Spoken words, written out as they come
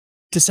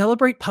To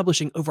celebrate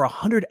publishing over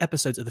 100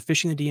 episodes of the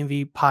Fishing the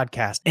DMV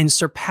podcast and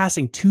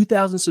surpassing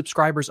 2,000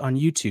 subscribers on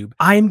YouTube,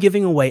 I am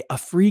giving away a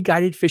free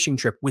guided fishing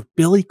trip with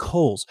Billy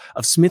Coles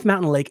of Smith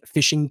Mountain Lake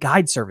Fishing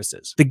Guide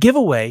Services. The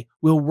giveaway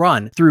will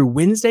run through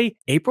Wednesday,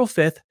 April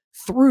 5th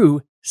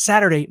through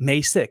Saturday, May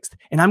 6th,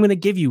 and I'm going to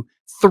give you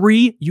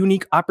 3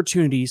 unique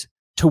opportunities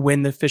to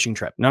win the fishing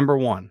trip. Number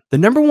one, the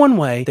number one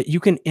way that you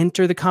can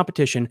enter the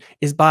competition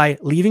is by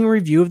leaving a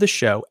review of the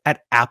show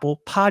at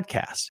Apple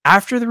Podcasts.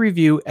 After the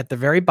review at the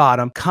very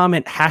bottom,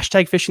 comment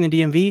hashtag fishing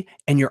the DMV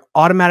and you're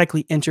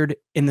automatically entered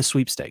in the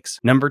sweepstakes.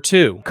 Number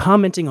two,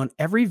 commenting on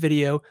every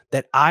video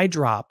that I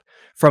drop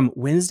from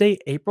Wednesday,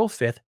 April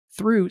 5th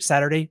through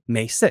Saturday,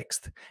 May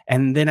 6th.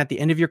 And then at the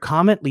end of your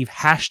comment, leave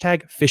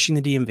hashtag fishing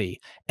the DMV.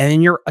 And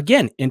then you're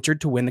again entered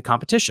to win the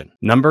competition.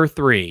 Number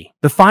three,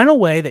 the final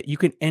way that you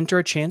can enter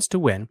a chance to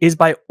win is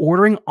by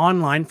ordering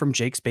online from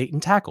Jake's Bait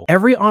and Tackle.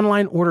 Every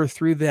online order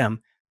through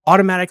them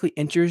automatically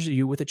enters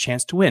you with a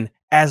chance to win,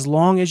 as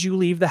long as you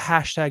leave the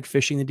hashtag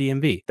fishing the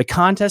DMV. The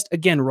contest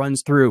again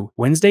runs through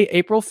Wednesday,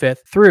 April 5th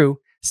through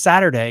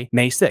Saturday,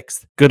 May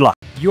 6th. Good luck.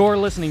 You're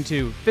listening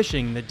to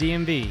Fishing the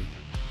DMV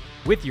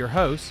with your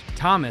hosts,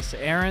 Thomas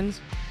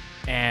Ahrens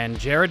and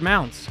Jared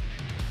Mounts.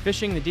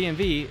 Fishing the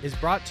DMV is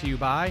brought to you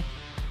by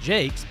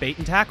Jake's Bait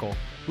and Tackle,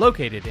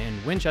 located in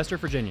Winchester,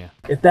 Virginia.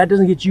 If that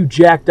doesn't get you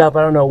jacked up,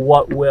 I don't know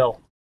what will.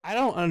 I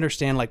don't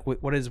understand like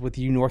what is with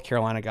you North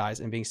Carolina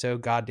guys and being so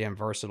goddamn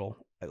versatile.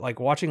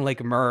 Like watching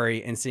Lake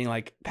Murray and seeing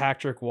like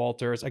Patrick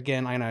Walters.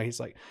 Again, I know he's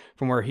like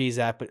from where he's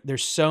at, but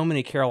there's so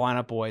many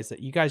Carolina boys that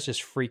you guys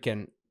just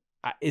freaking,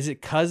 is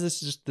it because it's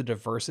just the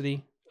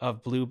diversity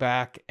of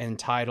blueback and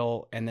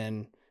tidal and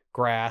then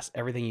grass,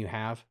 everything you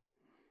have?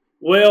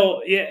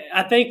 Well, yeah,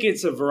 I think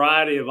it's a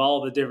variety of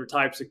all the different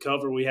types of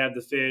cover we have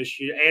to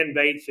fish and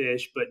bait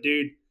fish. But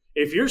dude,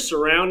 if you're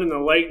surrounding the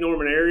Lake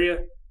Norman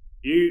area,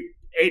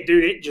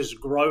 it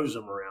just grows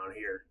them around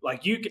here.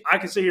 Like I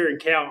can sit here and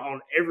count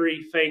on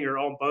every finger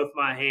on both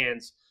my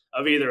hands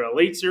of either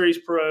Elite Series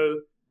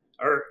Pro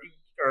or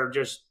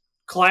just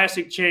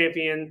Classic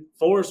Champion,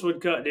 Forest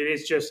Woodcut. Dude,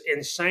 it's just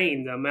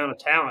insane the amount of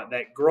talent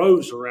that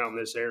grows around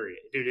this area.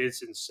 Dude,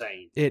 it's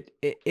insane. It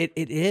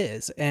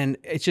is. And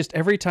it's just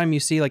every time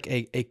you see like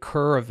a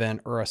Kerr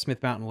event or a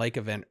Smith Mountain Lake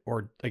event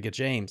or like a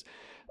James,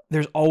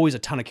 there's always a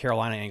ton of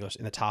Carolina anglers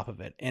in the top of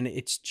it. And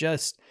it's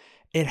just,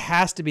 it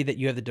has to be that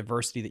you have the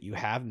diversity that you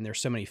have and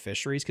there's so many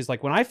fisheries. Cause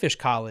like when I fished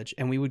college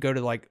and we would go to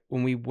like,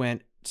 when we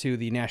went to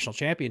the national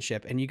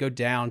championship and you go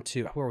down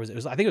to, where was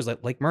it? I think it was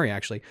like Lake Murray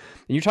actually.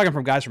 And you're talking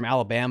from guys from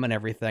Alabama and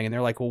everything. And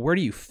they're like, well, where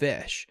do you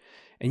fish?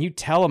 And you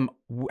tell them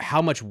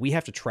how much we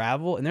have to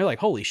travel. And they're like,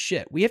 holy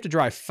shit, we have to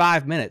drive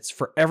 5 minutes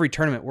for every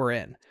tournament we're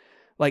in.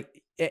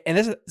 Like, and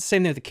that's the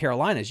same thing with the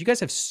Carolinas. You guys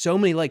have so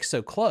many lakes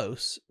so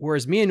close.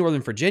 Whereas me in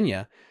Northern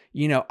Virginia,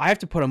 you know, I have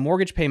to put a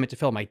mortgage payment to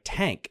fill my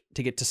tank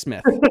to get to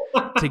Smith,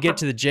 to get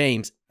to the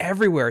James.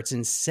 Everywhere. It's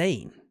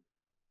insane.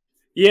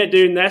 Yeah,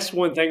 dude, and that's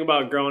one thing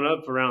about growing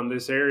up around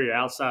this area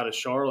outside of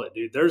Charlotte,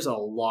 dude. There's a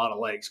lot of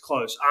lakes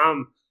close.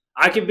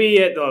 I could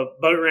be at the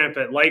boat ramp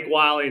at Lake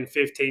Wiley in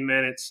 15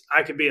 minutes.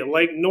 I could be at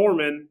Lake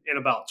Norman in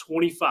about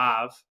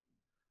 25.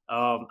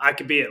 I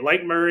could be at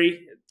Lake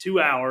Murray in 2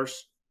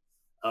 hours.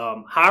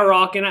 High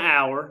Rock in an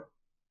hour.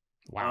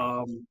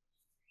 Wow.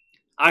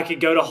 I could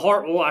go to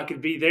Hartwell. I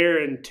could be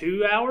there in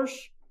 2 hours,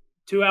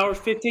 2 hours,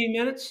 15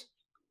 minutes.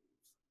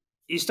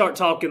 You start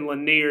talking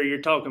Lanier,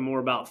 you're talking more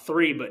about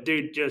 3. But,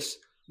 dude, just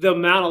the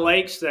amount of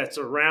lakes that's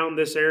around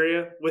this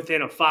area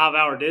within a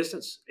 5-hour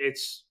distance,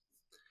 it's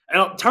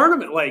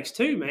tournament lakes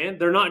too, man.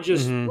 They're not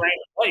just random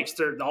lakes.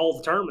 They're all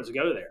the tournaments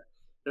go there.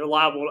 They're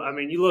liable. I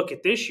mean, you look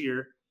at this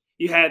year,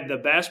 you had the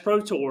Bass Pro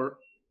Tour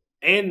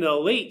and the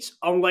Elites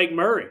on Lake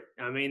Murray.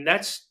 I mean,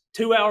 that's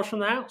 2 hours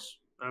from the house.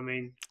 I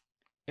mean,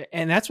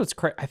 and that's what's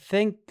crazy.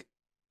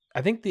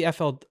 I think the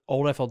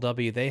old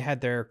FLW, they had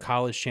their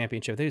college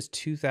championship. I think it was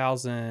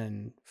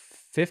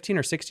 2015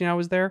 or 16 I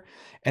was there.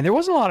 And there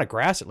wasn't a lot of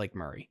grass at Lake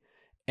Murray.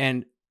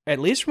 And at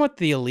least from what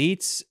the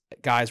Elites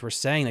guys were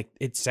saying, like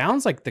it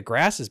sounds like the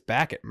grass is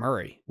back at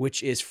Murray,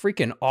 which is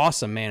freaking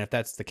awesome, man, if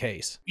that's the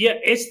case. Yeah,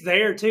 it's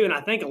there too. And I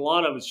think a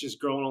lot of it's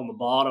just growing on the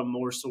bottom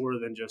more so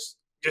than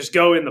just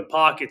go in the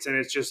pockets and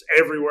it's just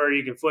everywhere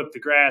you can flip the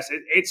grass.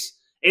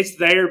 It's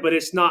there, but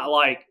it's not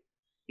like,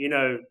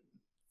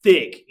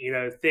 thick,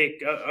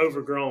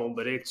 overgrown,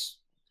 but it's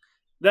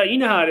that, you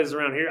know how it is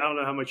around here. I don't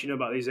know how much you know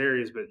about these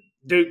areas, but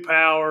Duke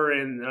Power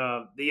and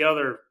the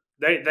other,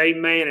 they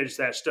manage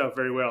that stuff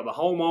very well. The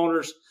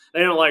homeowners, they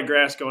don't like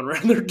grass going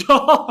around their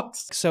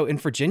dogs. So in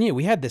Virginia,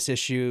 we had this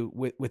issue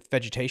with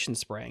vegetation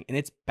spraying, and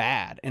it's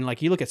bad. And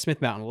like you look at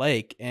Smith Mountain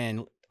Lake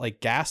and like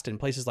Gaston,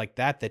 places like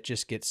that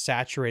just get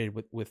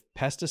saturated with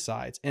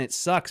pesticides. And it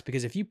sucks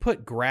because if you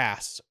put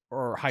grass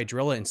or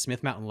hydrilla in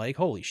Smith Mountain Lake,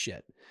 holy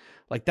shit.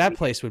 Like that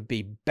place would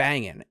be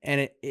banging.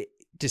 And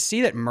to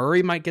see that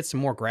Murray might get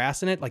some more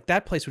grass in it, like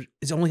that place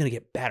is only going to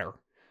get better.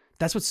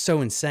 That's what's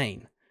so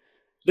insane.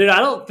 Dude, I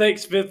don't think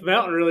Smith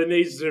Mountain really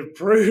needs to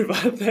improve.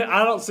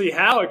 I don't see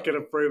how it can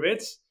improve.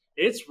 It's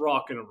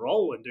rocking and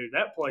rolling, dude.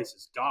 That place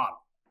is gone.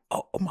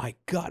 Oh my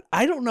God.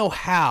 I don't know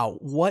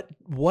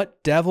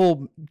what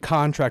devil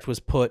contract was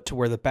put to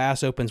where the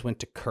Bass Opens went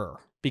to Kerr,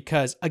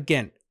 because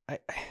again,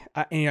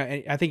 I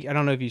think, I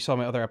don't know if you saw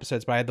my other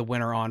episodes, but I had the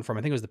winner on from,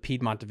 I think it was the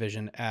Piedmont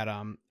division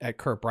at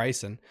Kerr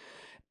Bryson.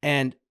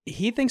 And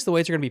he thinks the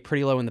weights are going to be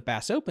pretty low when the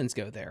Bass Opens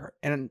go there.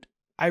 And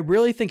I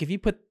really think if you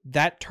put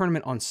that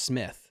tournament on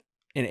Smith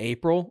in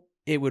April,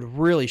 it would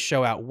really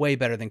show out way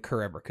better than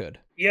Kerr ever could.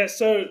 Yeah,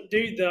 so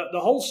dude, the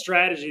whole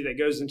strategy that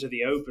goes into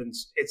the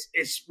Opens,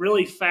 it's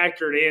really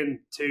factored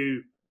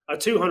into a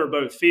 200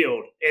 boat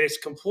field, and it's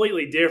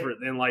completely different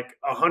than like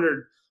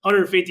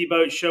 150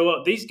 boats show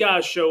up. These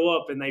guys show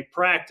up and they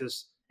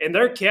practice, and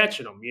they're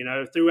catching them,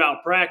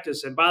 throughout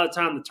practice. And by the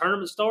time the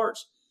tournament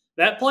starts,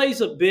 that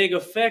plays a big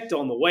effect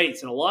on the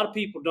weights, and a lot of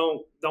people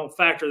don't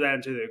factor that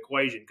into the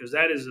equation, because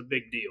that is a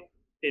big deal.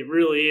 It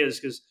really is,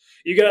 because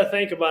you got to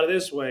think about it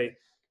this way.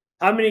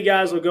 How many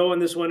guys will go in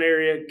this one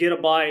area, get a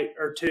bite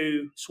or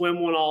two,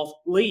 swim one off,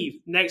 leave?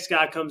 Next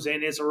guy comes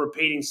in. It's a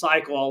repeating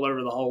cycle all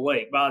over the whole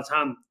lake. By the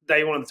time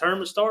day one of the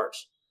tournament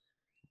starts,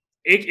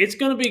 it's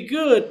going to be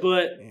good,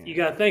 but you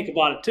got to think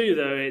about it too,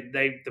 though.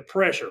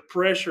 The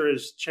pressure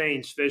has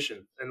changed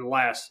fishing in the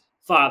last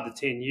 5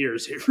 to 10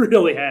 years. It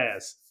really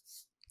has.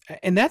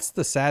 And that's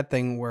the sad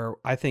thing, where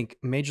I think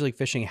Major League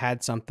Fishing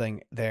had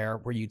something there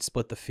where you'd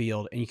split the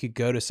field and you could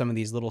go to some of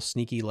these little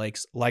sneaky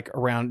lakes like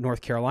around North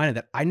Carolina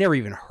that I never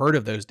even heard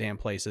of those damn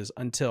places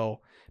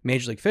until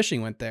Major League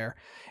Fishing went there.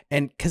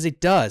 And because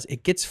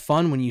it gets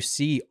fun when you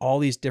see all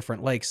these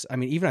different lakes. I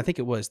mean, even I think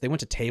they went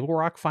to Table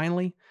Rock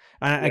finally.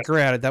 And I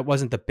agree, that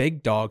wasn't the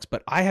big dogs,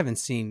 but I haven't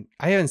seen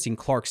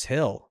Clark's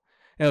Hill.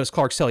 It was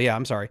Clark's Hill. Yeah,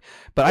 I'm sorry.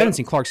 But I haven't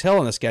seen Clark's Hill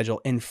on the schedule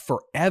in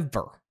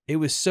forever. It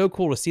was so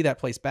cool to see that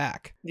place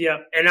back. Yeah,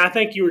 and I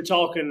think you were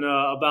talking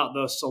about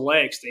the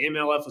selects, the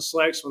MLF of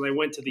selects, when they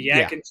went to the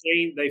Yadkin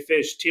chain. They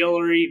fished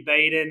Tillery,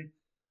 Baden,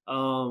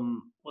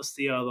 what's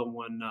the other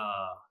one?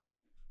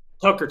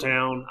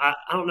 Tuckertown. I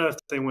don't know if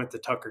they went to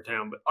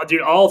Tuckertown, but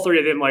dude, all three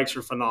of them lakes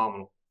are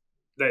phenomenal.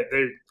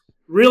 They're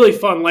really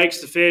fun lakes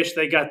to fish.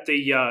 They got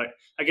the,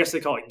 I guess they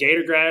call it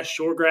gator grass,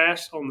 shore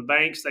grass on the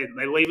banks.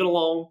 They leave it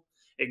alone.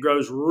 It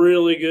grows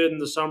really good in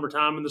the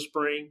summertime and the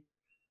spring.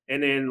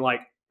 And then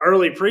like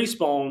early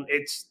pre-spawn,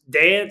 it's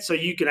dead, so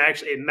you can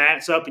it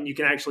mats up, and you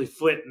can actually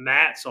flip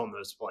mats on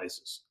those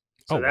places.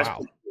 So that's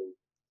pretty cool.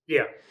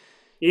 Yeah.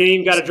 You ain't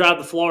even got to drive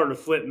to Florida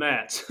to flip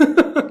mats.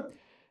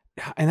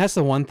 And that's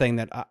the one thing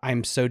that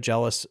I'm so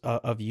jealous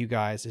of you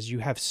guys, is you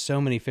have so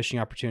many fishing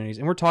opportunities.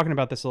 And we're talking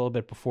about this a little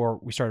bit before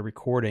we started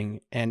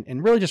recording, and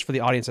really just for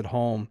the audience at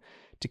home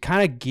to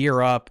kind of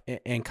gear up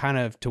and kind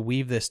of to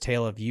weave this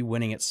tale of you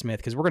winning at Smith,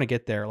 because we're going to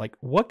get there. Like,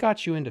 what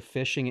got you into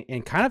fishing,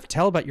 and kind of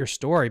tell about your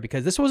story,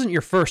 because this wasn't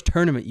your first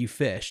tournament you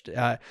fished.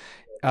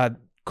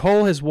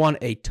 Cole has won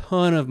a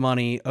ton of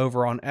money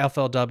over on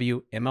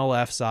FLW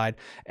MLF side,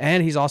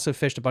 and he's also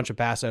fished a bunch of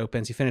Bass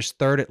Opens. He finished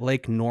third at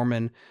Lake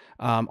Norman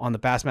on the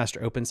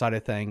Bassmaster Open side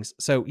of things.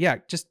 So yeah,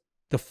 just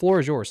the floor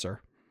is yours, sir.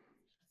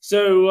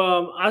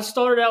 So I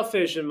started out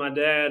fishing. My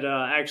dad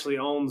actually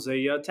owns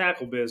a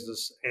tackle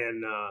business,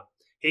 and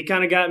he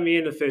kind of got me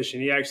into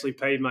fishing. He actually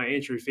paid my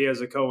entry fee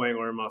as a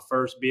co-angler in my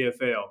first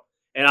BFL.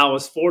 And I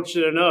was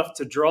fortunate enough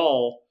to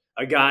draw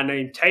a guy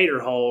named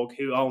Tater Hog,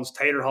 who owns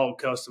Tater Hog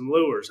Custom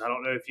Lures. I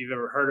don't know if you've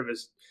ever heard of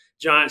his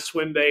giant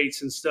swim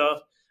baits and stuff,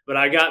 but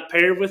I got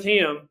paired with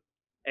him,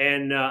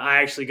 and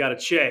I actually got a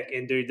check,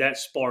 and dude, that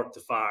sparked the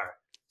fire.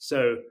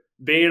 So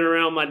being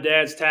around my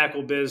dad's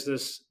tackle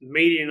business,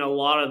 meeting a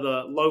lot of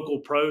the local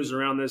pros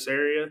around this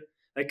area,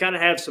 they kind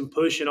of have some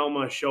pushing on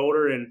my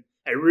shoulder, and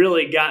it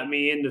really got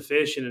me into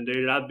fishing. And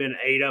dude, I've been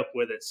ate up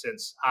with it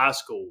since high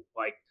school.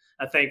 Like,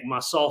 I think my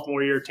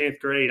sophomore year, 10th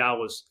grade, I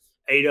was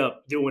ate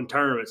up doing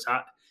tournaments.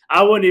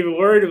 I wasn't even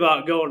worried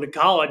about going to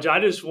college.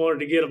 I just wanted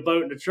to get a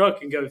boat in the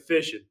truck and go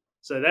fishing.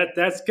 So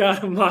that's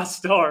kind of my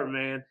start,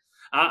 man.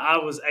 I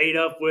was ate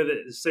up with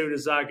it. As soon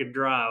as I could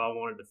drive, I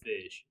wanted to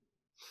fish.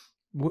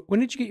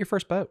 When did you get your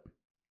first boat?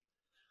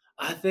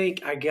 I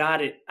think I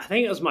got it. I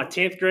think it was my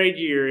 10th grade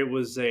year. It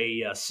was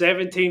a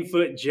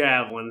 17-foot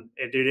Javelin,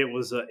 and dude, it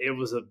was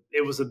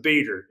a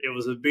beater. It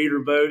was a beater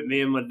boat.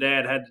 Me and my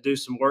dad had to do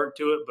some work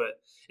to it, but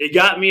it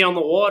got me on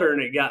the water,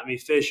 and it got me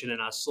fishing.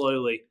 And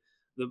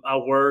I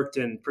worked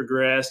and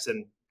progressed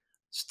and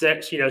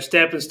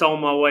stepping stone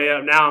my way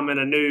up. Now I'm in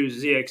a new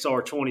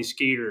ZXR 20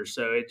 Skeeter,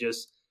 so it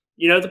just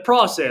the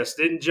process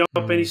didn't jump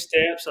any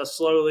steps.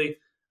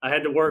 I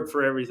had to work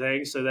for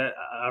everything, so that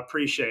I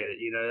appreciate it.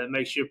 That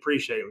makes you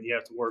appreciate it when you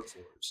have to work for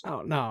it. So.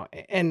 Oh no,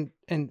 and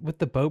with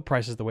the boat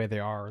prices the way they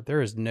are, there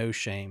is no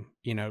shame,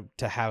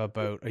 to have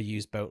a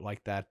used boat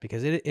like that,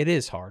 because it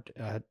is hard,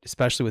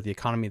 especially with the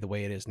economy the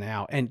way it is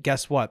now. And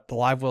guess what? The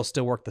live wells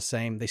still work the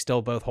same. They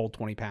still both hold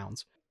 20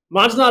 pounds.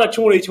 Mine's not a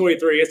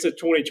 2023; it's a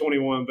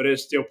 2021, but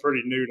it's still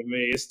pretty new to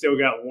me. It's still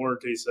got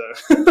warranty, so.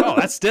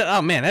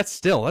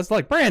 That's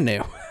like brand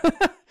new.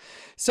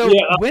 So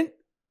yeah,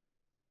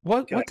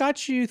 What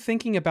got you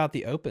thinking about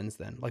the Opens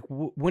then? Like,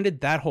 when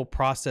did that whole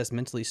process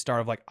mentally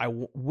start? Of like,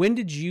 when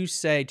did you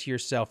say to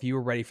yourself you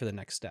were ready for the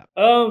next step?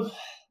 So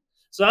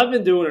I've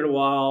been doing it a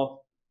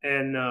while.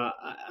 And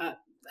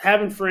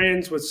having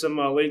friends with some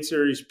Elite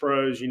Series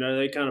pros,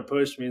 they kind of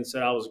pushed me and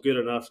said I was good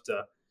enough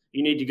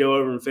you need to go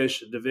over and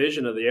fish a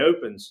division of the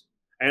Opens.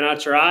 And I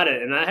tried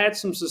it, and I had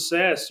some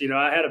success.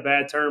 I had a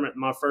bad tournament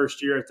my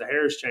first year at the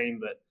Harris Chain,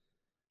 but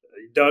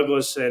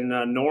Douglas and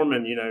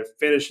Norman,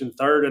 finishing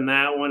third in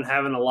that one,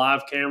 having a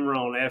live camera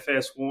on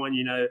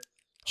FS1,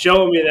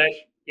 showing me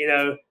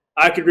that,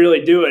 I could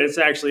really do it. It's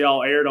actually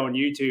all aired on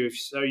YouTube.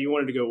 So you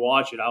wanted to go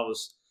watch it. I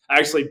was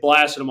actually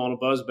blasting them on a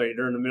buzzbait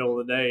during the middle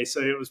of the day.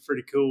 So it was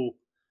pretty cool.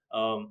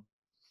 And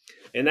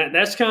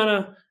that's kind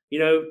of,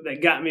 that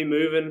got me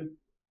moving.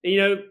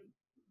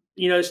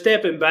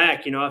 Stepping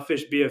back, I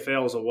fished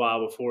BFLs a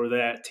while before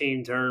that,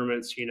 team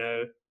tournaments,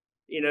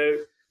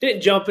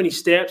 didn't jump any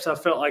steps. I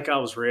felt like I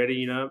was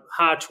ready,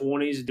 high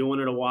 20s, doing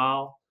it a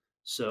while.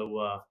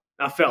 So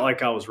I felt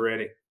like I was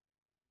ready.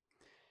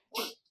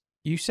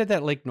 You said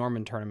that Lake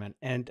Norman tournament,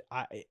 and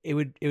it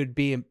would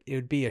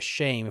be a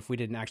shame if we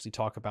didn't actually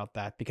talk about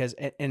that, because,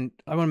 and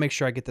I want to make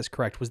sure I get this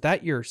correct. Was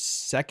that your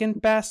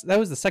second bass? That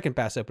was the second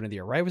Bass Open of the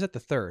year, right? Was that the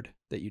third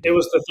that you did? It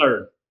was the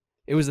third.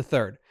 It was the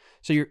third.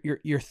 So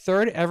your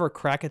third ever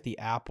crack at the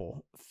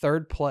apple,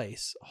 third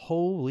place.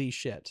 Holy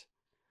shit!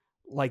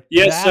 Like,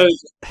 yeah. That... So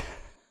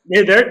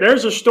yeah,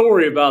 there's a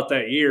story about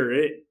that year.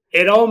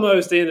 It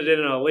almost ended in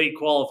an elite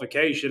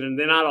qualification, and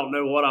then I don't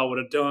know what I would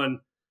have done.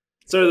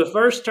 So the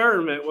first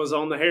tournament was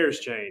on the Harris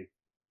Chain.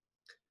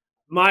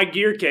 My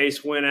gear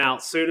case went out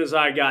as soon as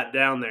I got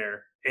down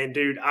there, and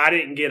dude, I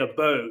didn't get a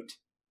boat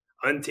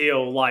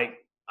until like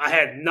I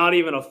had not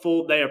even a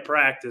full day of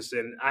practice,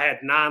 and I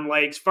had 9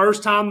 lakes.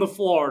 First time to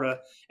Florida,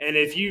 and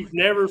if you've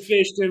never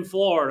fished in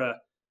Florida,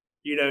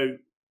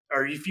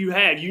 or if you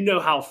had,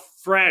 how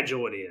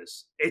fragile it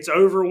is. It's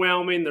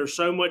overwhelming. There's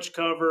so much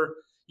cover.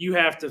 You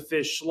have to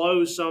fish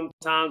slow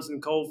sometimes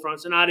in cold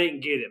fronts, and I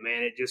didn't get it,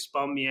 man. It just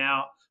spun me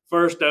out.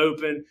 First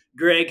Open,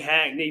 Greg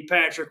Hackney,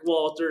 Patrick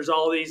Walters,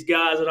 all these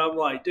guys, and I'm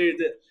like, dude,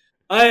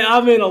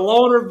 I'm in a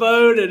loaner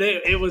boat, and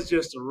it was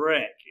just a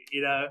wreck,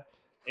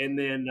 And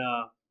then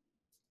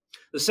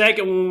the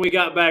second one, we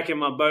got back in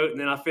my boat,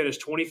 and then I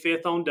finished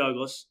 25th on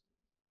Douglas.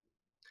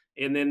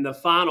 And then the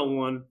final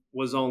one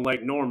was on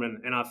Lake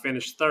Norman, and I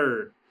finished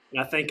third. And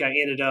I think I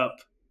ended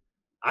up,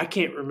 I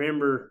can't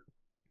remember,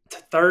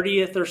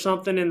 30th or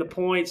something in the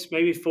points,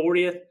 maybe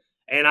 40th.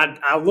 And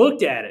I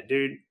looked at it,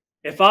 dude.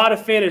 If I'd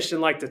have finished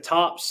in like the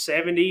top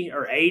 70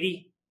 or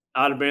 80,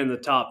 I'd have been in the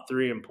top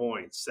 3 in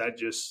points. That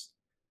just,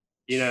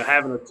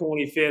 having a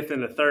 25th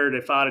and a third,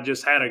 if I'd have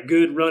just had a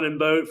good running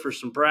boat for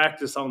some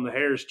practice on the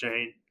Harris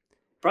Chain,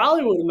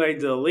 probably would have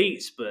made the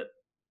elites, but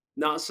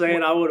not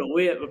saying I would have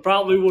went, but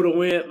probably would have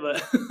went.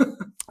 But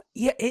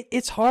yeah,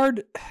 it's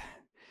hard.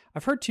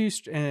 I've heard too,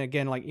 and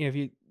again, like, if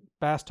you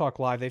Bass Talk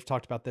Live, they've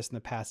talked about this in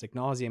the past ad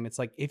nauseum. It's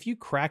like, if you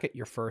crack it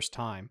your first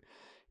time,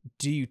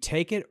 do you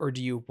take it or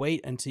do you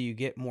wait until you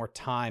get more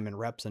time and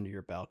reps under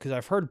your belt? Because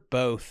I've heard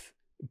both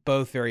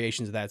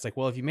variations of that. It's like,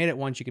 well, if you made it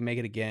once, you can make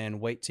it again.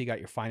 Wait till you got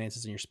your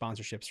finances and your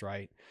sponsorships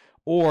right.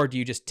 Or do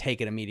you just take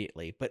it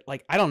immediately? But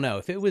like, I don't know.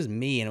 If it was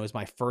me and it was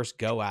my first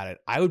go at it,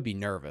 I would be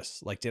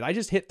nervous. Like, did I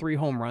just hit 3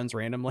 home runs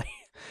randomly?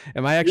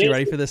 Am I actually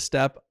ready for this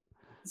step?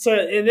 So,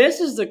 and this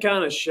is the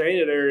kind of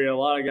shaded area a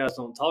lot of guys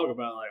don't talk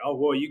about. Like, oh,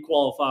 well, you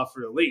qualify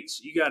for elites.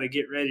 You got to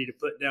get ready to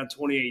put down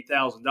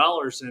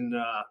 $28,000 and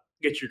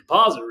get your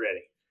deposit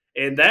ready.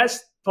 And that's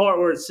the part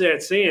where it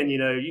sets in.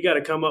 You got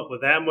to come up with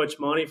that much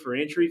money for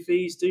entry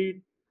fees,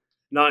 dude,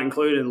 not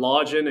including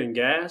lodging and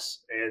gas.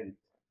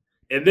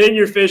 And then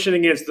you're fishing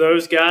against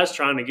those guys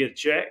trying to get a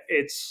check.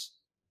 It's,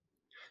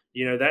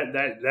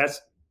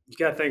 that's, you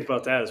got to think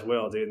about that as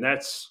well, dude. And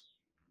that's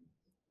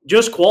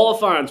just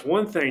qualifying is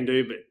one thing,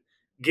 dude, but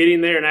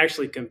getting there and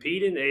actually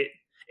competing,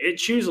 it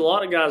chews a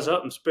lot of guys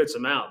up and spits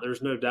them out.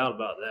 There's no doubt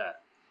about that.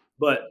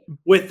 But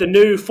with the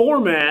new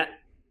format,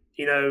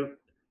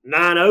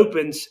 9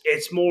 opens,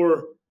 it's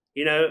more,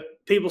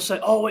 people say,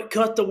 oh, it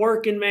cut the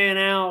working man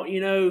out,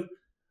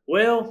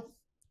 Well,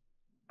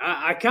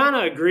 I kind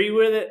of agree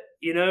with it,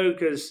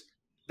 because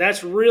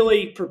that's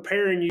really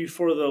preparing you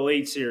for the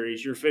Elite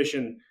Series. You're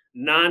fishing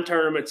 9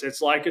 tournaments.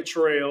 It's like a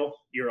trail.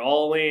 You're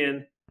all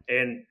in,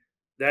 and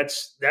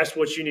that's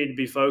what you need to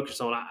be focused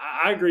on.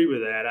 I agree with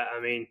that. I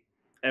mean,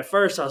 at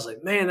first I was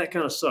like, man, that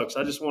kind of sucks.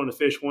 I just wanted to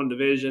fish one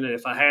division, and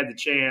if I had the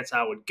chance,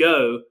 I would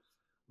go.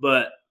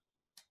 But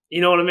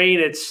you know what I mean?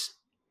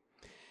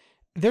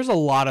 There's a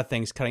lot of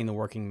things cutting the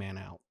working man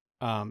out.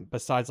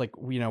 Besides, like,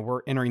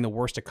 we're entering the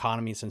worst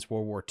economy since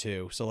World War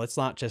II. So let's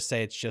not just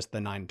say it's just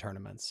the 9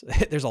 tournaments.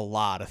 There's a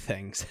lot of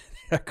things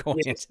that are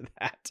going into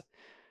that.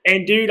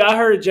 And dude, I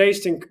heard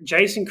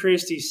Jason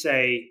Christie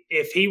say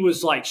if he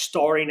was like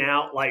starting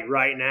out like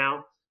right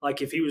now,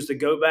 like if he was to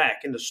go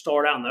back and to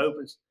start out in the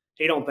opens,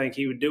 he don't think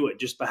he would do it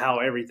just by how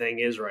everything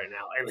is right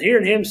now. And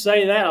hearing him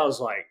say that, I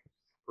was like,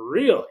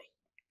 really?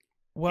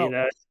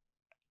 Well,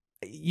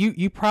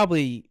 you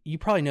probably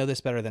know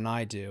this better than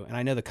I do, and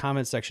I know the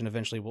comment section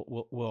eventually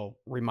will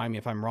remind me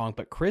if I'm wrong.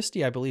 But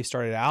Christie, I believe,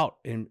 started out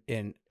in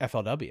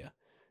FLW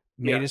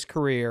made his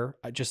career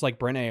just like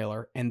Brent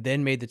Ehrler, and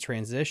then made the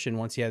transition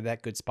once he had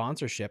that good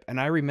sponsorship. And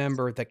I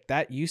remember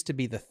that used to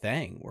be the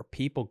thing where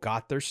people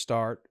got their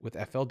start with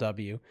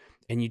FLW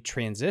and you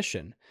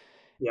transition.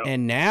 Yep.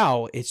 And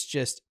now it's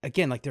just,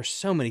 again, like there's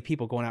so many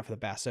people going out for the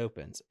Bass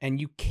Opens,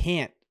 and you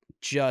can't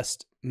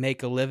just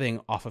make a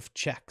living off of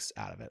checks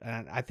out of it.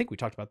 And I think we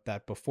talked about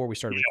that before we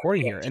started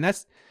recording here. And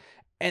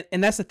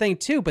that's the thing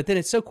too. But then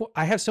it's so cool.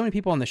 I have so many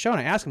people on the show and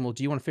I ask them, well,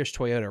 do you want to fish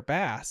Toyota or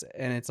Bass?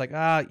 And it's like,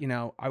 I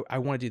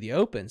want to do the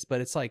Opens,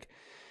 but it's like,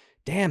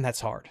 damn,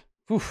 that's hard.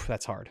 Oof,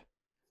 that's hard.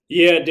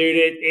 Yeah,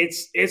 dude,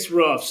 it's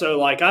rough. So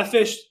like I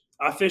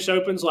fished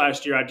Opens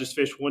last year. I just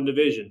fished one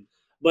division,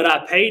 but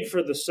I paid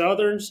for the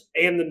Southerns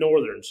and the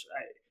Northerns.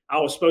 I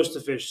was supposed to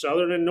fish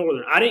Southern and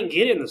Northern. I didn't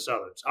get in the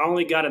Southerns. I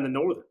only got in the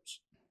Northerns.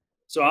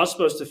 So I was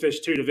supposed to fish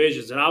two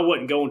divisions, and I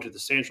wasn't going to the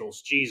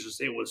Centrals. Jesus,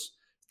 it was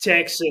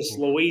Texas,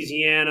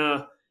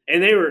 Louisiana,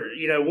 and they were,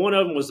 one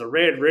of them was the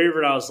Red River.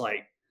 And I was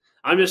like,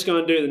 I'm just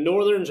going to do the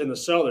Northerns and the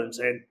Southerns.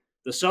 And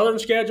the Southern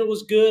schedule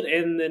was good,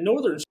 and the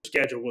Northern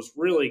schedule was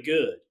really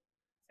good.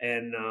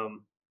 And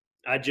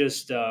I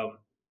just,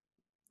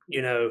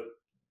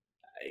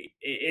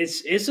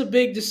 it's a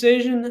big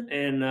decision,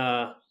 and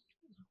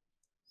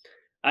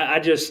I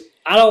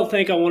don't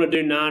think I want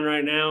to do 9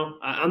 right now.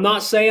 I'm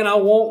not saying I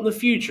won't in the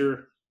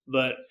future,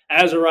 but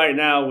as of right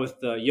now, with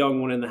the young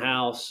one in the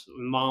house, with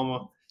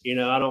Mama,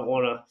 I don't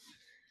want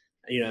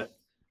to,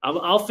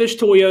 I'll fish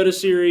Toyota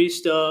Series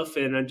stuff,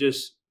 and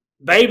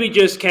baby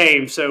just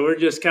came, so we're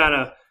just kind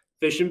of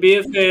fishing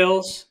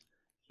BFLs,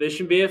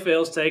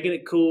 taking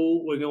it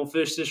cool. We're going to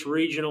fish this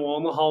regional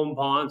on the home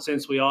pond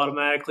since we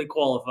automatically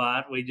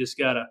qualified. We just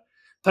got to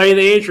pay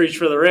the entries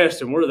for the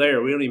rest, and we're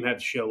there. We don't even have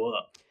to show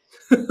up.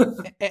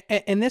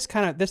 And this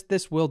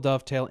will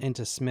dovetail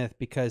into Smith,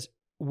 because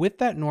with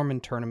that Norman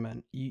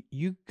tournament,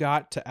 you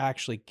got to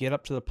actually get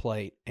up to the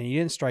plate and you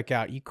didn't strike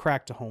out. You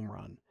cracked a home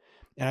run.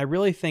 And I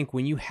really think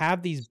when you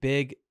have these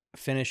big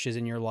finishes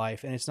in your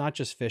life, and it's not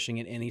just fishing,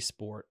 in any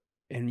sport,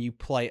 and you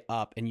play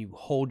up and you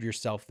hold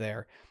yourself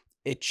there,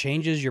 it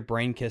changes your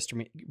brain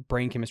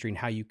chemistry and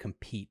how you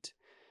compete.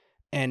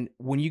 And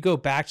when you go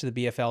back to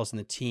the BFLs and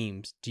the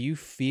teams, do you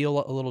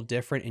feel a little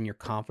different in your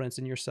confidence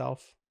in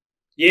yourself?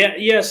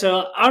 Yeah.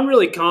 So I'm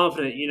really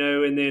confident,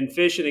 and then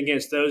fishing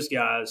against those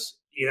guys,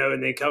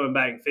 and then coming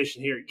back and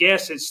fishing here.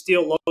 Yes, it's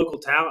still local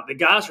talent. The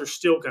guys are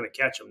still going to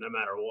catch them no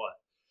matter what.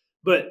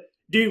 But,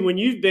 dude, when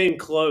you've been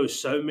close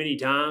so many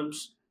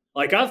times,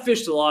 like I've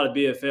fished a lot of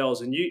BFLs,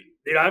 and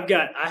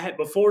I had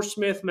before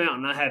Smith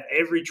Mountain, I have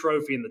every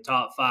trophy in the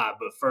top 5,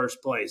 but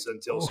first place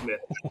until Smith.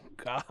 Oh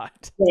God.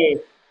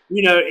 So,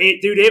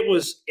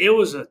 it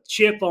was a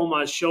chip on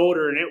my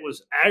shoulder, and it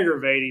was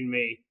aggravating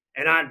me.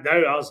 And I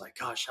was like,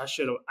 gosh, I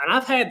should have. And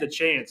I've had the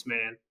chance,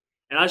 man.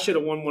 And I should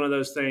have won one of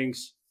those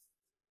things,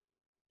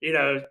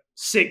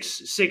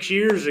 6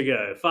 years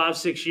ago, 5,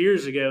 6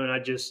 years ago. And I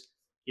just,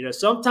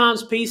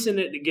 sometimes piecing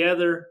it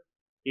together,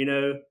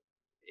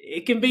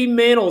 it can be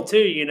mental too.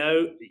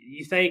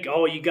 You think,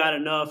 oh, you got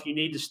enough. You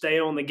need to stay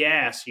on the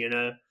gas,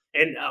 And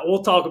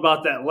we'll talk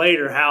about that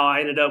later, how I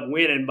ended up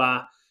winning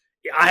I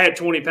had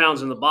 20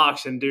 pounds in the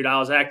box, and, dude, I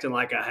was acting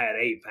like I had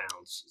 8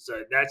 pounds.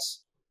 So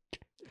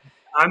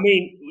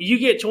you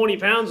get 20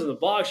 pounds in the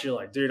box, you're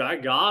like, dude, I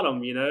got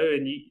them,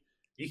 and you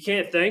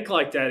can't think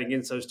like that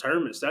against those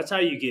tournaments. That's how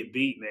you get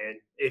beat, man.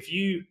 If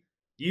you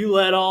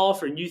let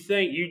off and you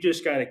think, you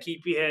just got to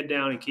keep your head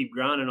down and keep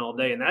grinding all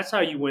day, and that's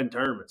how you win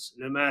tournaments,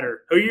 no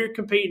matter who you're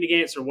competing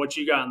against or what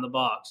you got in the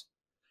box.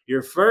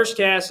 Your first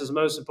cast is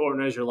most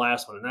important as your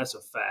last one, and that's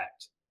a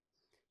fact.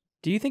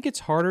 Do you think it's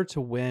harder to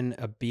win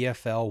a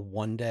BFL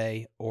one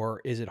day,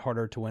 or is it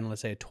harder to win,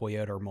 let's say, a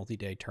Toyota or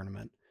multi-day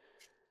tournament?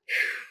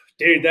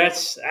 Dude,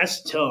 that's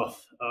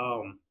tough.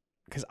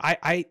 Because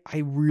I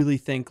really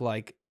think,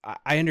 like,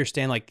 I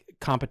understand, like,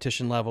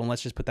 competition level, and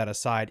let's just put that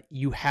aside.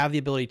 You have the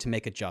ability to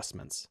make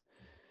adjustments,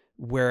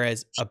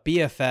 whereas a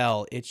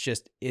BFL,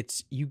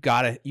 you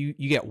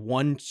get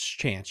one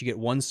chance, you get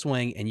one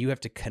swing, and you have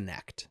to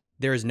connect.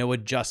 There is no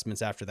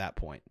adjustments after that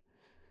point.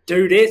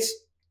 Dude,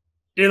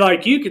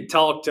 like, you could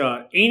talk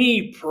to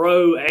any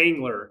pro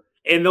angler,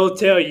 and they'll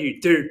tell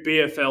you, dude,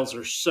 BFLs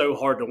are so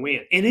hard to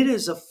win, and it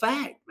is a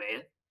fact,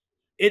 man.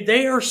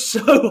 They are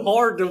so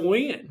hard to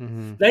win.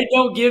 Mm-hmm. They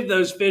don't give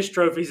those fish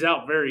trophies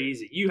out very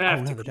easy. You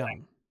have to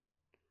collect.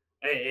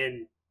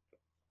 And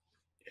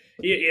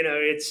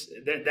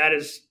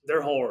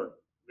they're hard.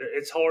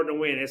 It's hard to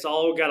win. It's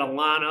all got to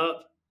line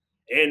up.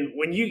 And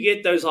when you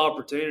get those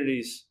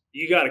opportunities,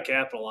 you got to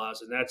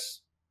capitalize. And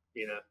that's,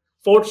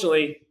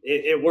 fortunately,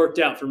 it worked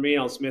out for me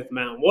on Smith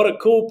Mountain. What a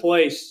cool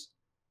place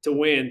to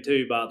win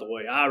too, by the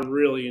way. I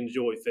really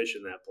enjoy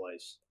fishing that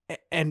place.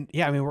 And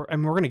yeah, we're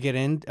going to get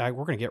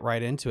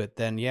right into it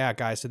then. Yeah,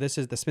 guys. So this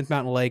is the Smith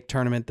Mountain Lake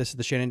tournament. This is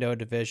the Shenandoah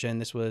Division.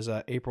 This was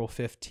April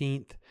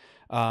 15th.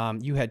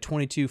 You had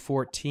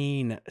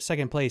 22.14.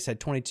 Second place had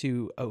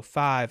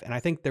 22.05. And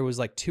I think there was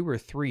like 2 or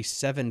 3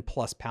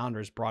 7+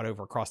 pounders brought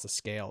over across the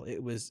scale.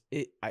 It was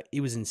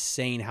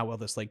insane how well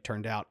this lake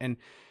turned out. And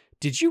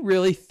did you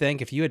really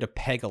think, if you had to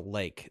peg a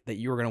lake, that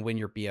you were going to win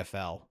your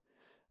BFL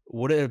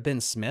would it have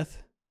been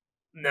Smith?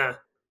 Nah.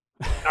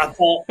 I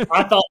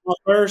thought my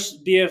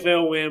first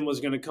BFL win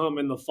was going to come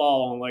in the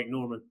fall on Lake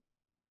Norman.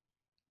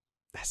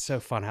 That's so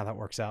fun how that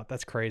works out.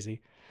 That's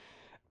crazy.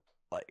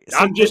 Like,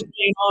 I'm just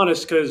being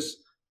honest because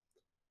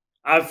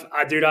I've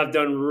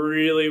done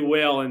really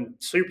well in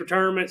super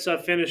tournaments. I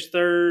finished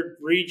third,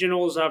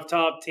 regionals I've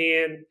top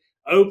 10,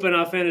 Open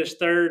I finished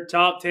third,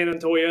 top 10 in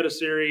Toyota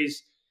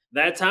Series.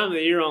 That time of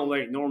the year on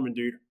Lake Norman,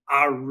 dude,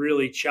 I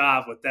really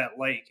chive with that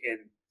lake, and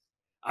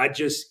I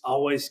just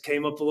always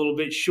came up a little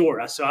bit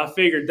short. So I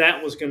figured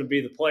that was going to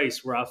be the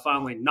place where I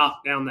finally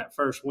knocked down that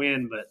first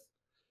win, but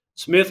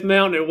Smith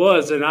Mountain it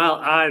was, and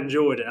I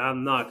enjoyed it.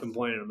 I'm not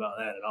complaining about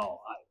that at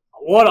all.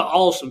 What an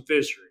awesome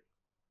fishery.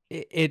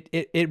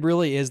 It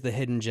really is the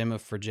hidden gem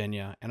of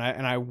Virginia, and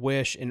I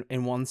wish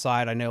in one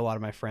side, I know a lot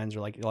of my friends are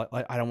like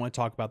I don't want to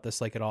talk about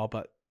this lake at all,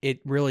 but it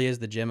really is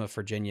the gem of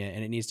Virginia,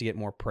 and it needs to get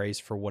more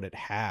praise for what it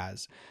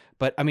has.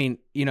 But I mean,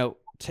 you know,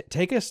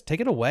 take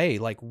it away.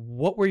 Like,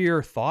 what were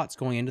your thoughts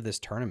going into this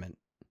tournament?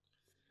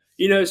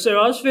 You know, so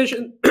I was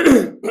fishing.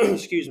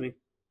 Excuse me.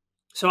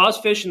 So I was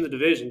fishing the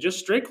division just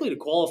strictly to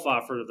qualify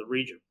for the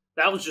region.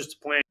 That was just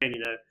the plan, you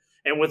know.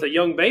 And with a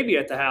young baby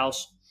at the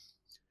house,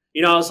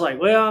 you know, I was like,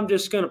 well, I'm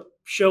just going to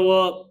show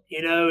up,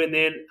 you know. And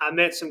then I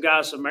met some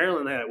guys from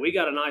Maryland that we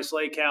got a nice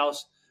lake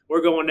house.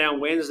 We're going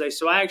down Wednesday.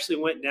 So I actually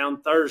went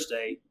down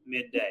Thursday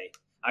midday.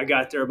 I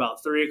got there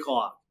about 3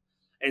 o'clock.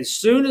 And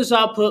soon as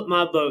I put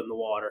my boat in the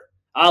water,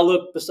 I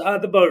looked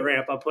beside the boat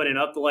ramp I put in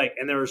up the lake,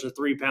 and there was a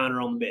 3-pounder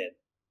on the bed.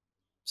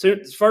 So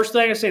the first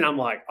thing I seen, I'm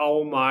like,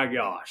 oh, my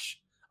gosh.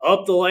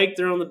 Up the lake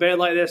there on the bed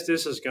like this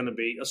is going to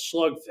be a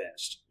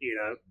slugfest, you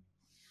know.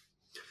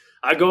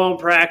 I go on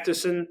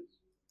practicing,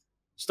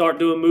 start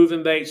doing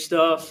moving bait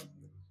stuff,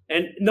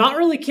 and not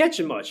really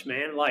catching much,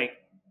 man. Like,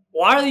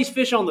 why are these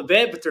fish on the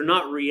bed, but they're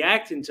not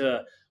reacting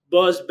to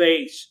buzz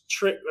baits,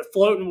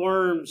 floating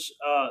worms,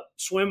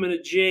 swimming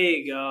a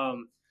jig,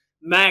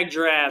 mag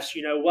drafts,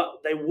 you know, what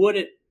they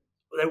wouldn't,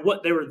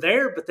 they were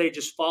there, but they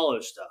just follow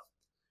stuff.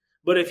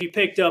 But if you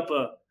picked up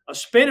a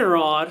spinner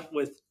rod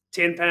with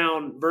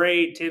 10-pound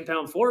braid,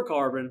 10-pound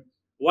fluorocarbon,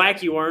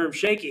 wacky worm,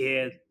 shaky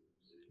head,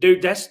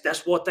 dude,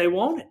 that's what they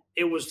wanted.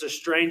 It was the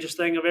strangest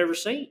thing I've ever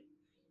seen.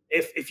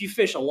 If you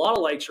fish a lot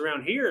of lakes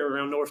around here,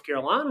 around North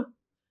Carolina,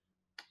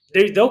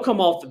 dude, they'll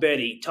come off the bed,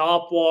 eat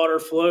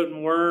topwater,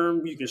 floating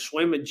worm. You can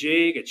swim a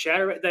jig, a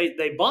chatterbait.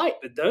 They bite,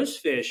 but those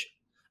fish,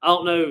 I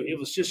don't know. It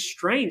was just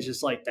strange.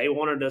 It's like they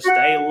wanted to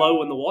stay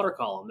low in the water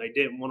column. They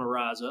didn't want to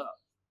rise up,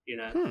 you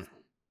know.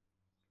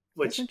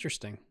 That's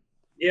interesting.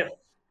 Yeah.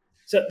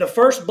 So the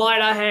first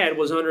bite I had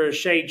was under a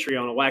shade tree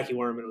on a wacky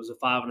worm, and it was a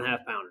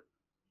 5.5-pounder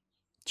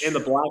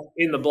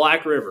in the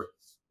Black River.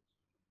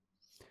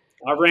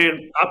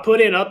 I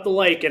put in up the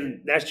lake,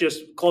 and that's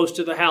just close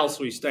to the house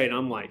we stayed.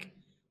 I'm like,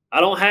 I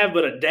don't have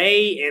but a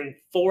day and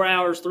 4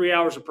 hours, 3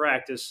 hours of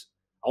practice.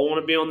 I want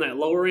to be on that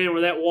lower end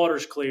where that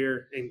water's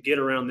clear and get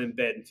around them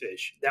bedding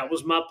fish. That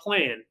was my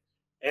plan.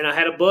 And I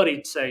had a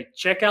buddy say,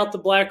 check out the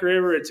Black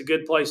River. It's a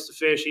good place to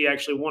fish. He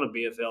actually won a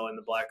BFL in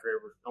the Black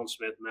River on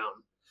Smith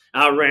Mountain.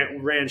 I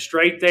ran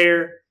straight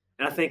there,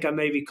 and I think I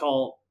maybe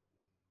caught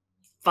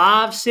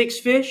 5, 6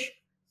 fish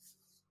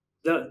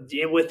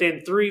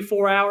within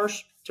 3-4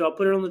 hours till I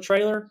put it on the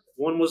trailer.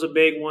 One was a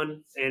big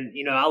one, and,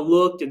 you know, I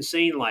looked and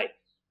seen, like,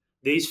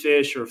 these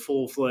fish are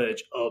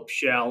full-fledged up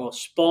shallow,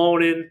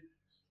 spawning,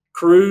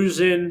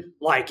 cruising.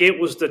 Like, it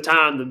was the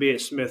time to be at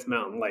Smith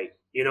Mountain Lake.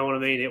 You know what I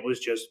mean? It was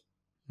just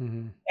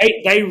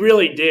they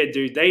really did,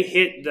 dude. They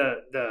hit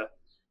the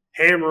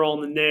hammer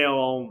on the nail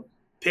on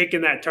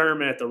picking that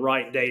tournament at the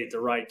right date at the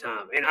right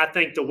time. And I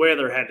think the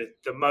weather had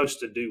the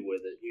most to do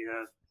with it, you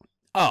know?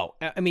 Oh,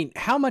 I mean,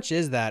 how much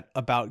is that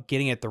about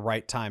getting it at the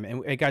right time?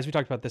 And guys, we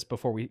talked about this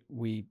before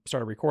we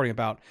started recording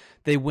about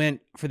they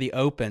went for the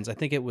Opens. I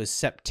think it was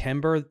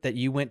September that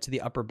you went to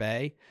the Upper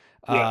Bay.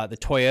 Yeah. The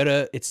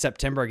Toyota, it's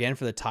September again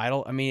for the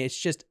title. I mean,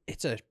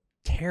 it's a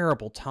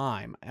terrible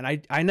time.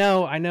 And I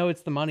know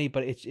it's the money,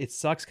 but it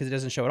sucks because it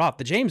doesn't show it off.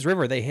 The James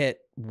River, they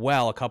hit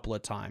well a couple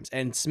of times.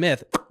 And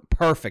Smith,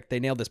 perfect. They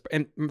nailed this.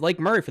 And Lake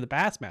Murray for the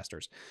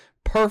Bassmasters,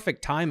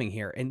 perfect timing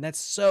here. And that's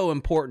so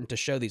important to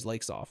show these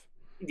lakes off.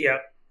 Yeah.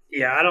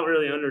 Yeah, I don't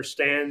really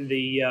understand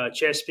the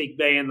Chesapeake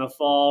Bay in the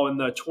fall and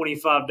the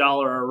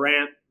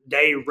 $25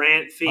 day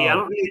rant fee. I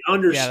don't really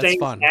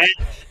understand that.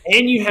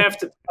 And you have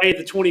to pay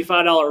the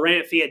 $25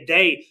 rant fee a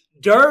day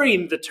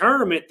during the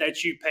tournament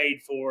that you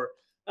paid for.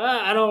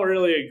 I don't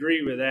really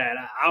agree with that.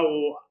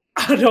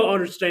 I don't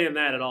understand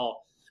that at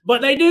all.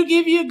 But they do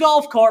give you a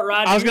golf cart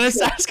ride. I was gonna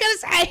say.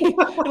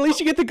 At least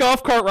you get the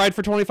golf cart ride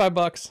for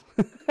 $25.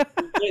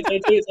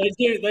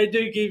 They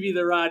do give you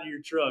the ride to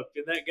your truck,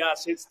 and that guy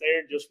sits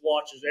there and just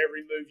watches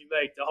every move you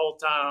make the whole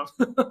time.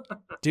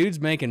 Dude's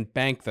making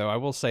bank, though. I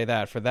will say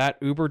that for that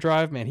Uber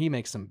drive, man, he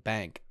makes some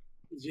bank.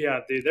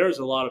 Yeah, dude. There's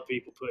a lot of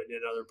people putting in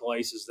other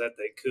places that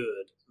they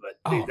could, but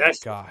dude,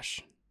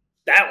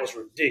 that was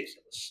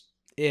ridiculous.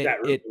 It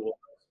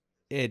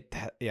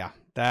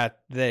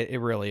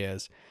really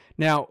is.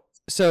 Now,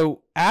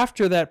 so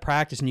after that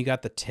practice and you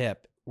got the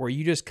tip, were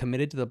you just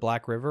committed to the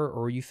Black River,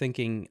 or were you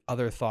thinking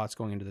other thoughts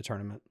going into the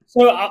tournament?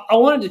 So I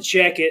wanted to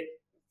check it.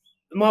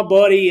 My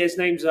buddy, his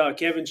name's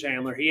Kevin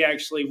Chandler. He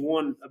actually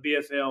won a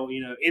BFL,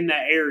 in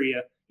that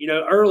area,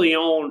 early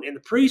on in the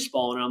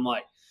pre-spawn. And I'm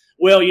like,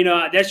 well,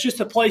 that's just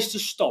a place to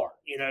start,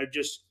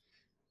 just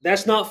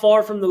that's not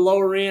far from the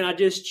lower end. I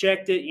just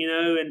checked it,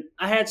 and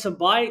I had some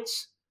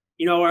bites,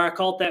 where I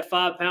caught that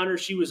 5-pounder.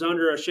 She was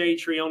under a shade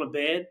tree on a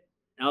bed.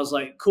 And I was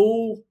like,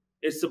 cool,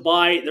 it's the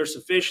bite. There's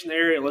some fish in the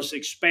area. Let's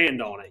expand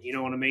on it. You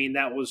know what I mean?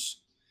 That was,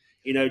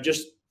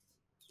 just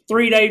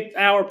 3-day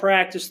hour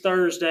practice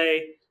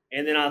Thursday.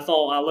 And then I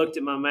looked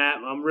at my map.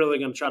 I'm really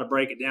going to try to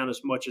break it down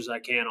as much as I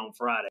can on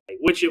Friday,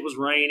 which it was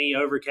rainy,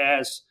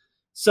 overcast,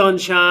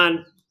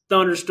 sunshine,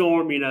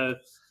 thunderstorm,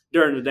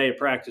 during the day of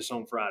practice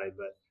on Friday.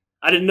 But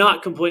I did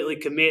not completely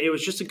commit. It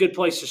was just a good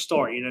place to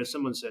start.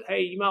 Someone said,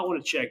 hey, you might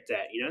want to check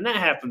that. And that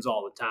happens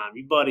all the time.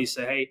 Your buddies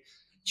say, hey,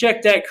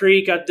 check that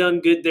creek. I've done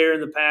good there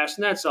in the past.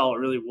 And that's all it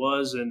really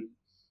was. And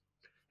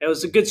it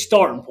was a good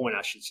starting point,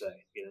 I should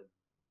say,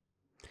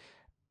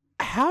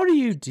 How do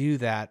you do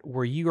that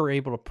where you are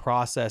able to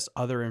process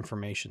other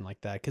information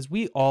like that? Because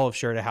we all have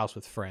shared a house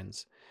with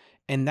friends,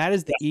 and that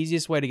is the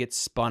easiest way to get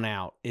spun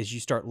out is you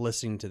start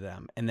listening to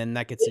them, and then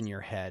that gets in your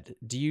head.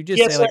 Do you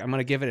just say, like, I'm going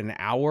to give it an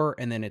hour,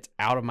 and then it's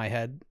out of my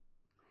head?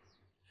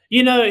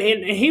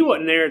 And he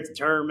wasn't there at the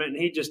tournament, and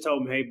he just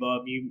told me, hey,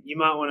 bub, you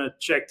might want to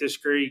check this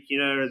creek,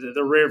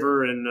 the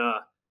river, and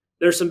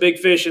there's some big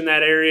fish in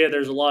that area.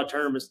 There's a lot of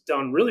tournaments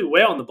done really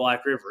well in the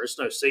Black River. It's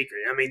no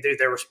secret. I mean, dude,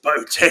 there was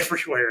boats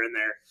everywhere in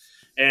there.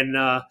 And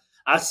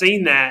I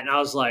seen that, and I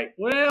was like,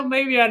 well,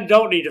 maybe I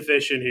don't need to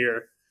fish in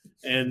here.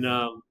 And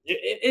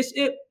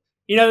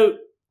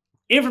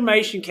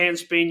information can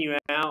spin you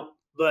out.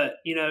 But,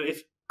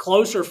 if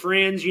closer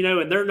friends,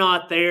 and they're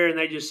not there and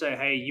they just say,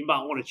 hey, you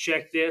might want to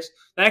check this,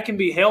 that can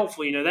be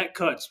helpful. That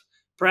cuts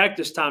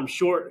practice time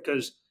short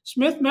because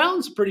Smith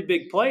Mountain's a pretty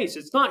big place.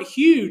 It's not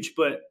huge,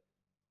 but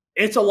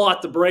it's a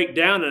lot to break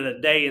down in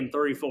a day in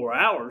 3-4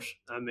 hours.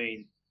 I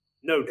mean,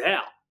 no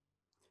doubt.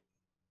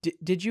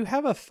 Did you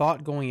have a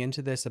thought going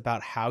into this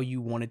about how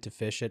you wanted to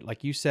fish it?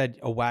 Like you said,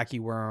 a wacky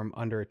worm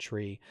under a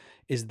tree.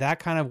 Is that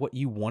kind of what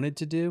you wanted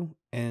to do?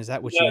 And is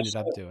that what you ended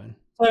up doing?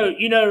 So,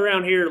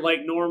 around here,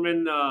 Lake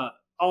Norman,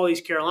 all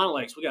these Carolina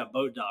lakes, we got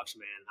boat docks,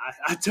 man.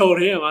 I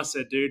told him, I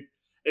said, dude,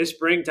 it's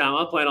springtime.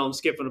 I plan on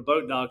skipping the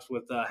boat docks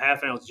with a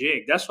half-ounce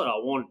jig. That's what I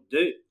wanted to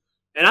do.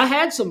 And I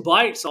had some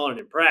bites on it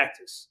in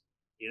practice,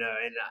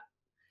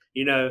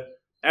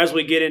 as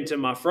we get into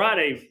my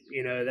Friday,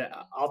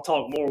 I'll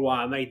talk more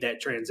why I made that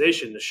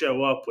transition to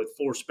show up with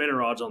 4 spinner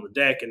rods on the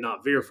deck and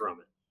not veer from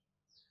it.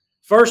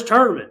 First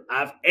tournament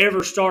I've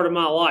ever started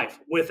my life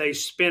with a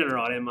spinner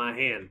rod in my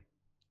hand.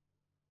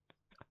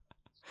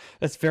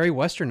 That's very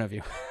Western of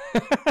you.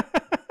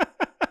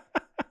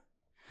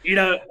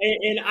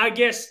 And I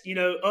guess,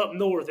 up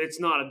north it's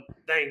not a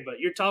thing, but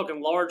you're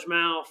talking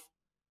largemouth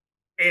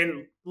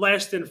and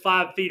less than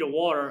 5 feet of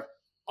water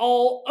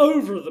all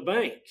over the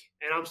bank,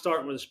 and I'm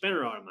starting with a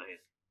spinner rod in my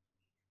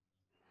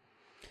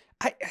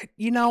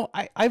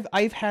hand.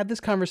 I've had this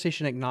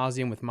conversation ad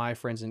nauseum with my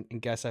friends and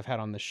guests I've had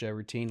on the show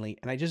routinely,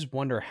 and I just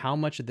wonder how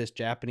much of this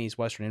Japanese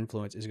Western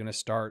influence is going to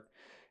start.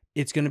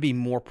 It's going to be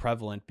more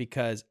prevalent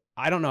because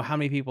I don't know how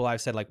many people I've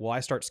said, like, well,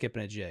 I start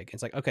skipping a jig.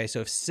 It's like, okay, so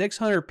if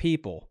 600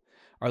 people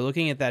are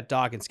looking at that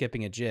dock and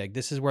skipping a jig,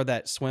 this is where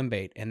that swim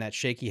bait and that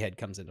shaky head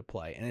comes into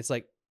play. And it's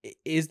like,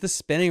 is the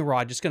spinning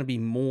rod just going to be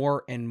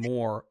more and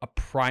more a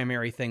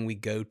primary thing we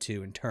go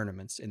to in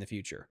tournaments in the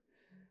future?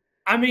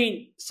 I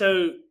mean,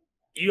 so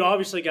you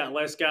obviously got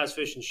less guys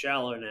fishing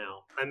shallow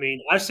now. I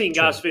mean, I've seen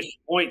guys fishing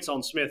points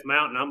on Smith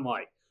Mountain. I'm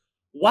like,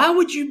 why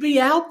would you be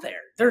out there?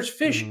 There's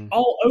fish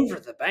all over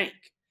the bank.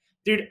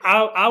 Dude,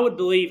 I would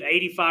believe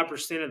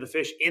 85% of the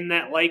fish in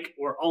that lake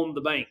were on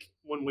the bank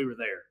when we were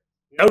there.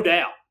 No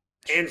doubt.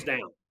 Hands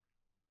down.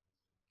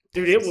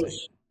 Dude, it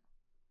was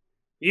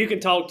 – you can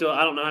talk to –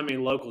 I don't know how many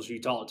locals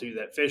you talk to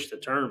that fished the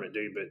tournament,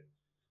 dude, but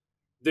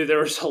dude, there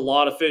was a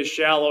lot of fish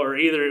shallow, or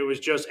either it was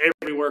just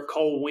everywhere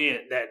Cole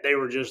went that they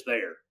were just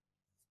there.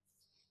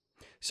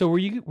 So were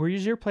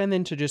your plan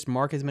then to just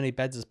mark as many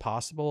beds as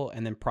possible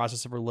and then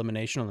process of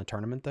elimination on the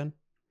tournament then?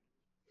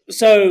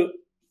 So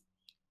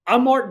I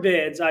marked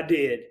beds, I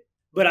did,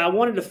 but I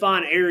wanted to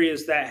find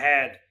areas that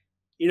had,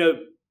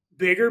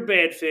 bigger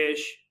bed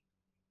fish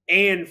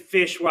and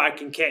fish where I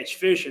can catch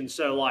fish. And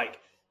so, like,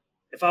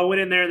 if I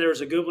went in there and there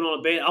was a good one on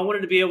a bed, I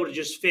wanted to be able to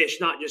just fish,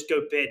 not just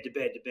go bed to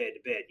bed to bed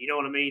to bed. You know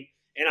what I mean?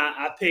 And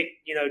I picked,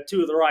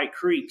 2 of the right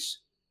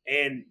creeks,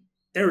 and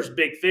there was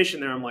big fish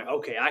in there. I'm like,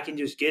 okay, I can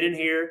just get in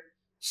here,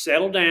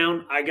 settle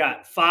down. I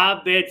got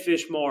 5 bed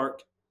fish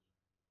marked,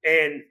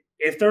 and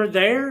if they're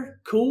there,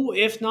 cool.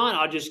 If not,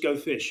 I'll just go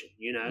fishing.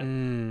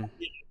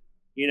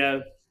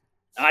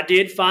 I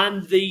did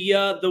find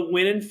the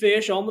winning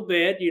fish on the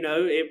bed.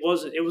 It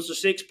was a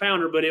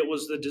 6-pounder, but it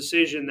was the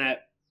decision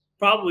that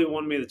probably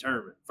won me the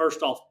tournament.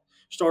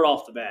 Start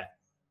off the bat.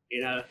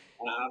 I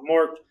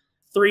marked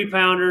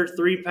 3-pounder,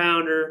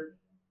 3-pounder,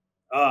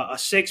 a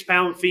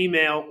 6-pound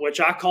female,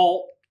 which I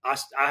caught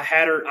I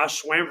had her. I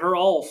swam her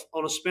off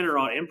on a spinner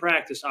rod in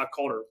practice. I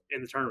caught her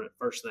in the tournament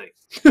first thing.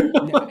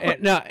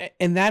 No,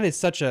 and that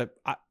is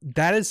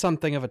that is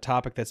something of a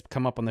topic that's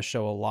come up on the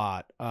show a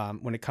lot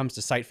when it comes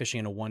to sight fishing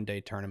in a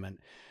 1-day tournament,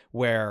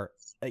 where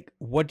like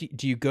what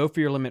do you go for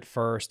your limit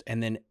first,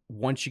 and then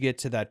once you get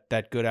to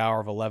that good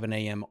hour of 11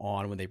 a.m.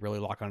 on when they really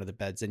lock onto the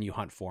beds, then you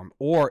hunt for them.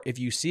 Or if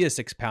you see a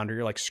 6-pounder,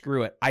 you're like,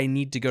 screw it, I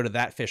need to go to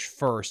that fish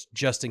first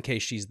just in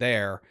case she's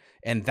there.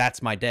 And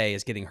that's my day,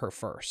 is getting her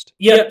first.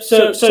 Yep.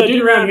 So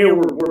dude, around here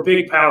we're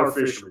big power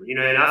fishermen,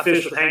 and I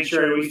fish with Hank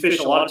Cherry. We fish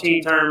a lot of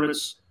team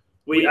tournaments.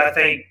 I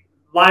think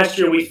last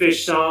year we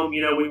fished some,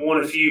 we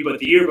won a few, but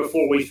the year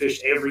before we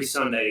fished every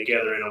Sunday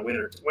together in a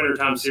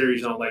wintertime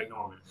series on Lake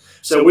Norman.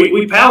 So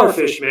we power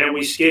fish, man.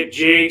 We skip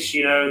jigs,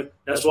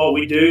 that's what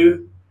we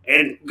do.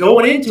 And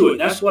going into it,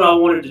 that's what I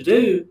wanted to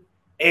do.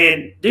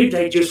 And dude,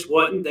 they just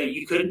wasn't that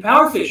you couldn't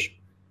power fish.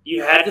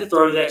 You had to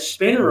throw that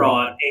spinner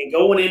rod. And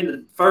going into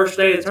the first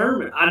day of the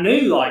tournament, I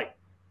knew, like,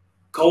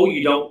 Cole,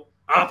 you don't.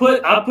 I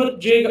put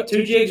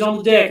 2 jigs on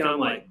the deck, and I'm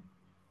like,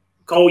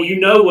 Cole, you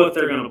know what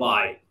they're going to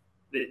bite.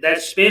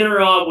 That spinner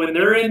rod, when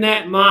they're in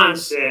that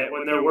mindset,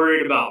 when they're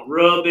worried about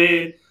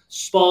rubbing,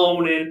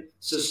 spawning,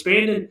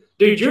 suspending,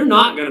 dude, you're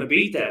not going to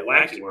beat that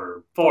wacky worm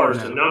as far as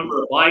the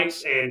number of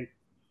bites. And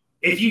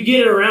if you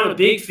get it around a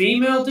big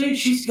female, dude,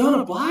 she's going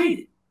to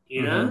bite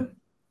it,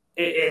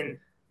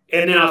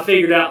 And then I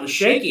figured out the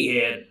shaky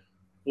head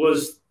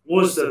was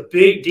the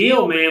big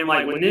deal, man.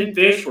 Like when them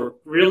fish were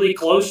really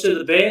close to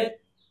the bed,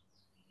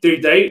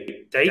 dude,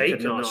 they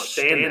could not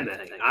stand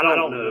that thing. I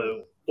don't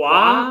know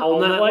why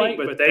on that lake,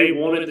 but they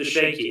wanted the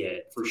shaky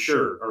head for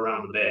sure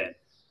around the bed.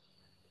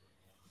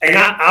 And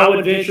I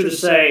would venture to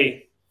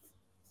say,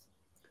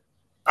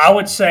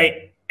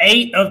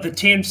 8 of the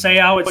 10, say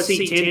I would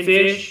see 10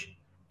 fish,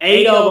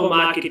 8 of them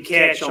I could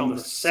catch on the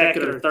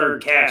second or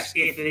third cast,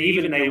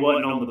 even they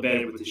wasn't on the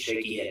bed with the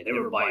shaky head. They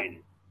were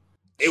biting.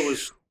 It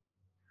was,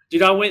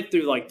 dude, I went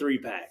through like 3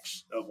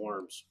 packs of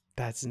worms.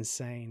 That's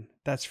insane.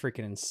 That's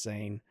freaking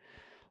insane.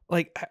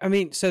 Like, I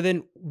mean, so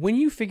then when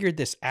you figured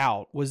this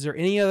out, was there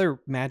any other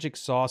magic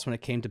sauce when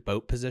it came to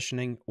boat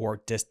positioning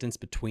or distance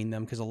between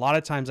them? Because a lot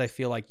of times I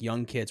feel like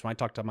young kids, when I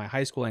talk to my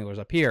high school anglers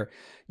up here,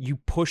 you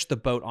push the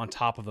boat on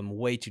top of them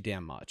way too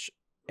damn much.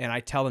 And I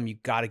tell them you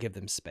got to give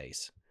them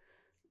space.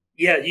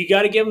 Yeah, you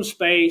got to give them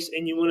space,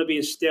 and you want to be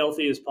as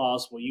stealthy as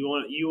possible. You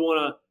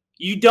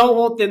don't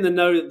want them to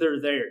know that they're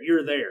there.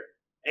 You're there,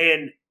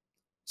 and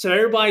so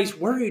everybody's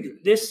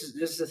worried. This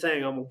is the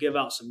thing. I'm gonna give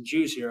out some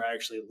juice here. I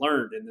actually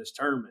learned in this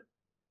tournament.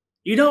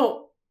 You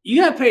got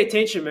to pay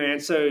attention, man.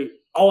 So,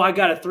 I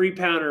got a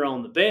 3-pounder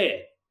on the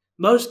bed.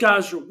 Most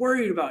guys are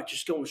worried about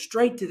just going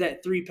straight to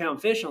that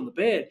 3-pound fish on the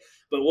bed.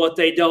 But what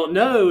they don't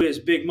know is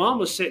Big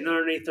Mama's sitting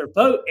underneath their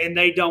boat, and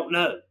they don't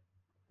know.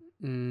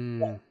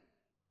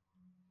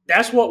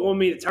 That's what won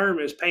me the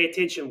tournament, is pay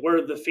attention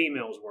where the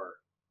females were.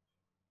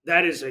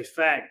 That is a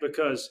fact,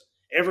 because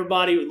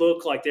everybody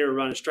looked like they were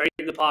running straight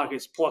in the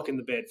pockets, plucking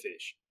the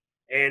bedfish.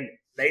 And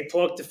they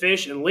pluck the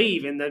fish and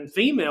leave, and then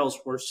females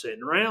were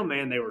sitting around,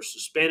 man. They were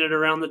suspended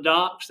around the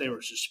docks. They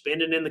were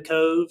suspended in the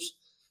coves.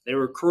 They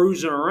were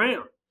cruising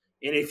around.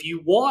 And if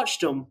you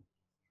watched them,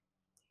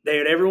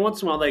 every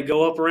once in a while, they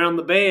go up around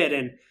the bed.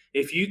 And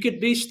if you could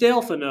be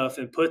stealth enough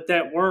and put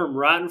that worm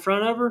right in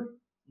front of her,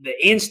 the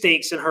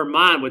instincts in her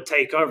mind would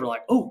take over,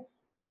 like, oh,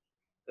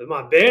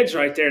 my bed's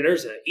right there.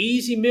 There's an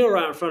easy meal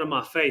right in front of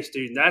my face,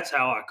 dude. And that's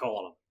how I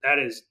caught them.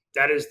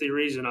 That is the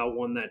reason I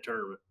won that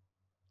tournament.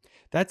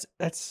 That's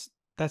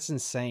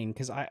insane,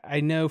 because I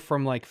know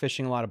from like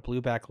fishing a lot of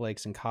blueback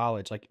lakes in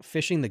college, like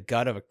fishing the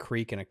gut of a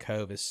creek and a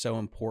cove is so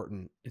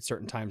important at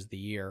certain times of the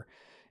year.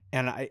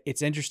 And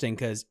it's interesting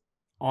because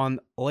on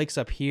lakes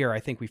up here, I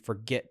think we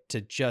forget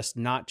to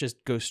not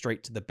just go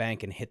straight to the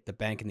bank and hit the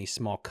bank in these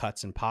small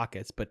cuts and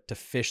pockets, but to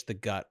fish the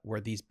gut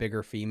where these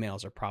bigger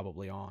females are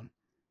probably on.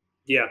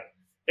 Yeah.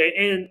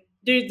 And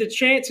dude, the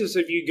chances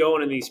of you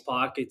going in these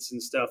pockets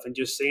and stuff and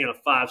just seeing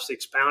a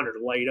 5-6-pounder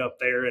laid up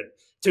there in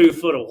 2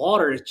 foot of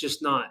water,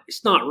 it's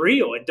not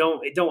real.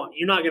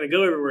 You're not going to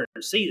go everywhere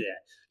and see that.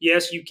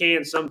 Yes, you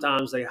can.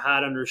 Sometimes they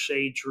hide under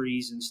shade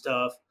trees and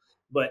stuff,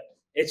 but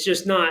it's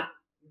just not,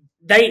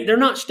 they're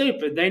not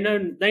stupid. They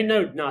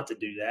know not to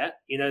do that.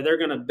 They're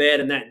going to bed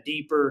in that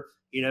deeper,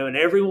 and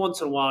every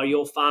once in a while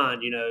you'll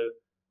find,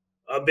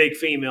 a big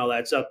female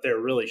that's up there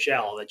really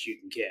shallow that you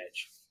can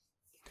catch.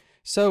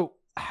 So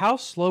how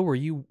slow were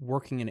you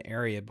working an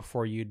area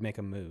before you'd make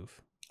a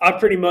move? I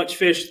pretty much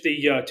fished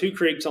the 2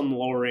 creeks on the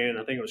lower end.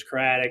 I think it was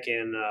Craddock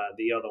and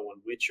the other one,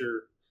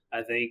 Witcher,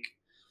 I think.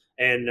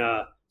 And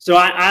so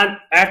I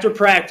after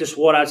practice,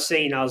 what I'd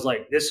seen, I was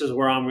like, this is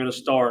where I'm going to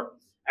start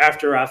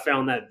after I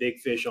found that big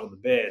fish on the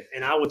bed.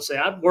 And I would say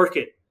I'd work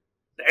it.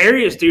 The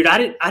areas, dude, I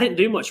didn't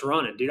do much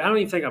running, dude. I don't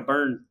even think I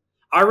burned.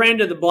 I ran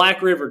to the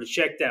Black River to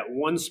check that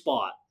one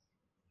spot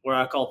where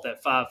I caught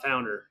that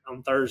 5-pounder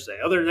on Thursday.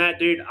 Other than that,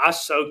 dude, I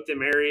soaked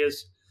them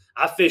areas.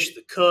 I fished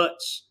the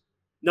cuts,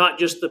 not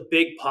just the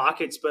big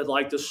pockets, but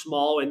like the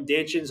small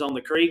indentions on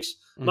the creeks.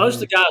 Most of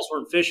the guys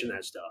weren't fishing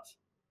that stuff.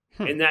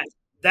 And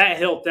that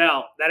helped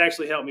out. That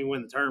actually helped me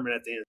win the tournament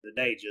at the end of the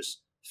day,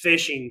 just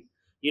fishing,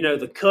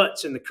 the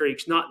cuts in the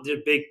creeks, not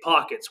the big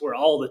pockets where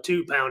all the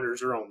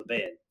 2-pounders are on the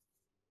bed.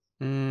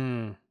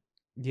 Mm.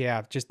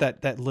 Yeah, just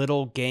that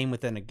little game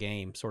within a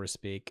game, so to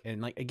speak.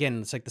 And like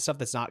again, it's like the stuff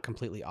that's not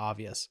completely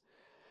obvious.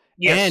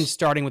 Yes. And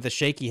starting with a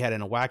shaky head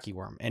and a wacky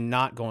worm and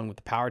not going with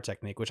the power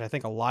technique, which I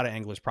think a lot of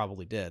anglers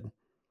probably did.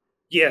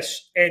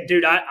 Yes. And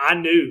dude, I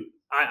knew.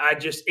 I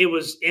just, it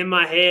was in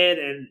my head,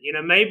 and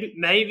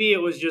maybe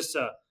it was just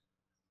an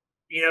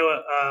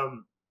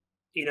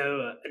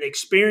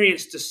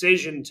experienced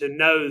decision to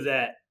know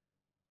that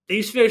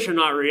these fish are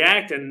not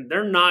reacting.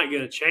 They're not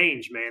going to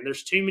change, man.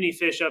 There's too many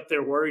fish up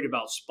there worried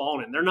about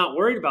spawning. They're not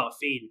worried about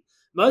feeding.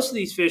 Most of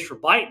these fish were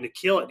biting to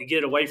kill it to get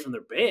it away from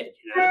their bed,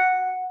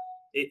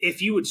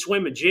 If you would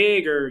swim a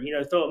jig or,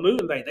 throw a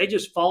moving bait, they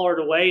just follow it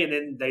away and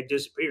then they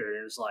disappear.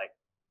 And it's like,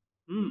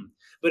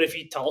 But if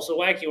you toss a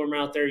wacky worm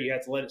out there, you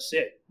have to let it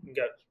sit and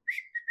go,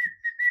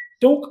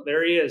 dunk,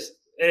 there he is.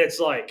 And it's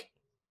like,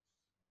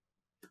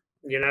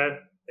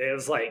 it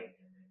was like,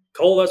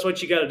 Cole, that's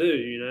what you got to do,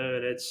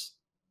 and it's,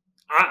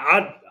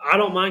 I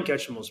don't mind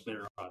catching them on a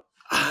spinning rod.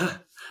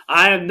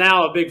 I am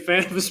now a big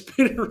fan of a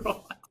spinning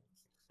rod.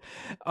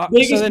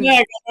 Biggest snag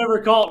I've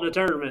ever caught in a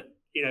tournament,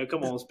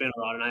 come on, spinning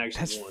rod, and I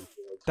actually won.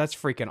 That's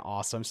freaking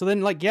awesome. So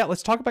then,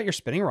 let's talk about your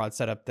spinning rod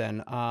setup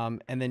then,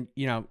 and then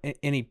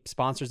any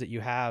sponsors that you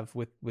have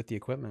with the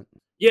equipment.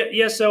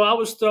 Yeah. So I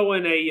was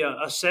throwing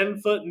a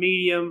 7-foot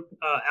medium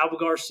Alba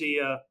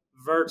Garcia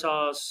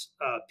Vertas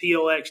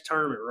PLX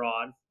tournament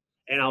rod,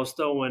 and I was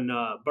throwing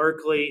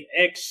Berkeley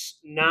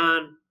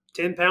X9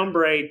 10-pound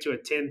braid to a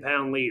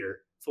 10-pound leader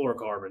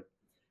fluorocarbon,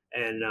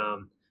 and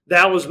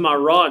that was my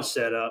rod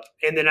setup.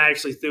 And then I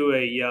actually threw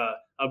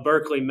a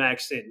Berkeley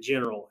Maxent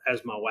General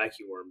as my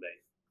wacky worm bait.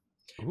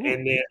 Ooh.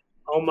 And then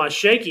on my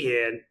shaky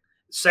head,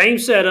 same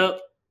setup,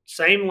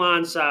 same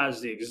line size,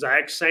 the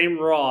exact same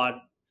rod,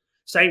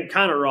 same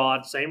kind of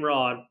rod, same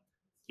rod.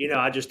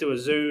 I just do a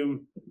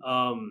Zoom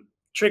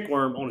trick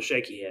worm on a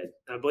shaky head.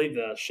 I believe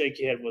the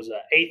shaky head was an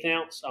 1/8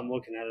 ounce. I'm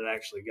looking at it.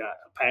 Actually got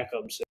a pack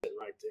of them sitting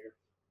right there.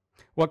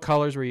 What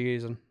colors were you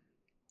using?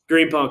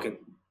 Green pumpkin.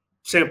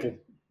 Simple.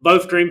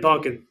 Both green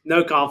pumpkin.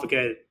 No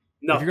complicated.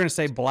 No. If you're going to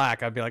say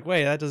black, I'd be like,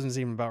 wait, that doesn't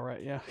seem about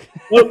right. Yeah.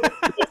 Well,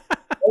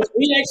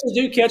 we actually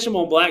do catch them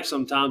on black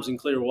sometimes in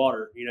clear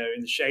water,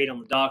 in the shade on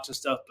the docks and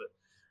stuff. But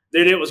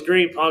then it was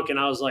green pumpkin.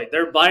 I was like,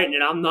 they're biting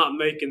it. I'm not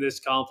making this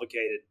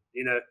complicated.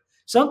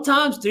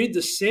 Sometimes, dude,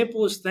 the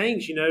simplest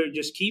things,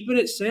 just keeping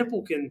it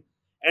simple can.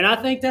 And I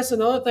think that's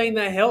another thing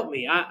that helped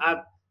me.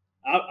 I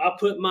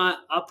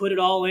put it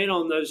all in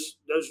on those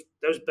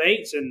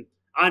baits, and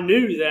I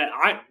knew that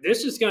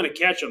this is going to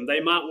catch them.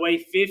 They might weigh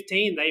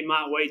 15, they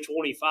might weigh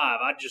 25.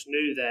 I just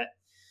knew that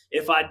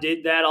if I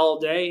did that all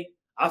day,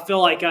 I feel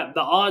like the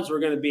odds were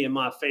going to be in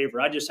my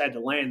favor. I just had to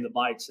land the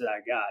bites that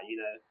I got,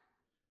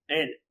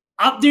 And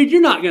dude,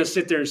 you're not going to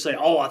sit there and say,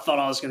 "Oh, I thought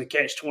I was going to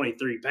catch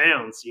 23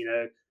 pounds."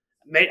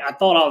 I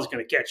thought I was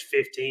going to catch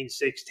 15,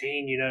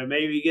 16.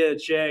 Maybe get a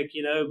check,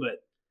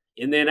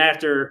 and then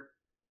after.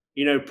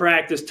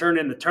 Practice turned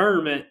in the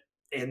tournament,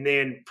 and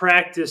then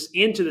practice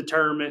into the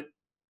tournament,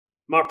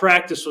 my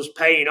practice was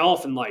paying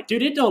off. And like,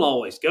 dude, it don't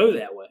always go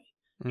that way.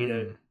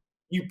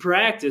 You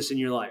practice and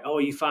you're like, oh,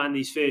 you find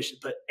these fish,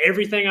 but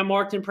everything I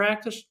marked in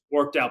practice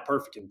worked out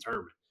perfect in the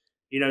tournament.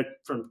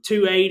 From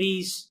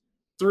 280s,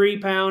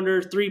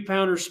 3-pounder,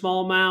 3-pounder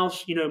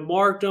smallmouths,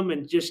 marked them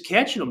and just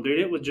catching them, dude.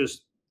 It was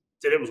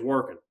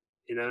working,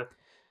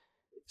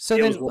 So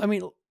then,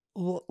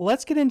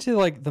 let's get into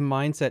like the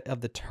mindset of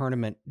the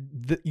tournament.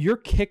 Your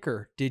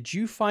kicker, did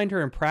you find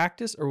her in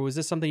practice, or was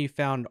this something you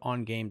found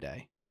on game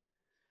day?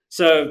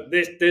 So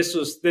this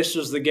was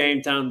the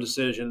game time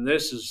decision.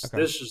 This is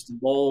the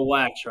bowl of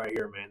wax right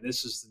here, man.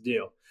 This is the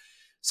deal.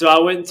 So I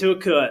went into a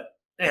cut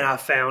and I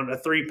found a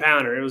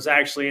 3-pounder. It was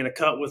actually in a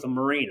cut with a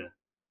marina,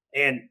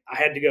 and I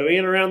had to go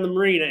in around the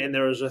marina, and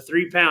there was a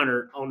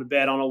 3-pounder on the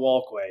bed on a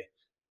walkway.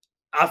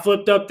 I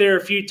flipped up there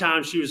a few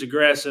times. She was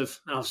aggressive.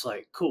 I was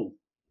like, cool.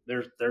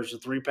 There's a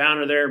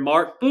 3-pounder there,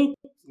 marked, boop,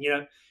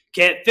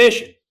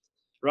 catfishing.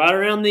 Right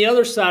around the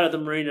other side of the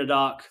marina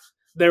dock,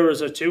 there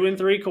was a 2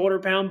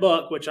 3/4 pound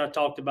buck, which I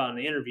talked about in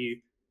the interview.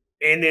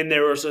 And then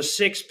there was a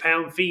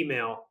 6-pound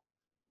female,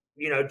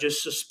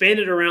 just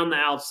suspended around the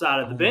outside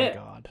of the bed.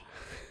 Oh, my God.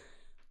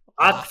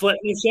 I flipped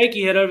my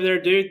shaky head over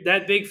there, dude.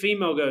 That big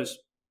female goes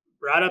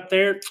right up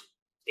there,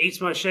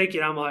 eats my shaky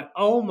head. I'm like,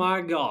 oh,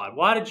 my God,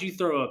 why did you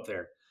throw up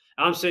there?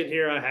 I'm sitting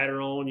here. I had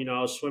her on.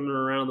 I was swimming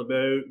around the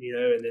boat.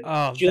 And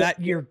then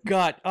your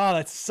gut. Oh,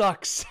 that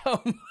sucks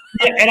so much.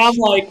 Yeah, and I'm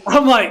like,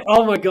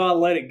 oh my God,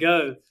 let it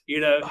go.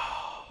 You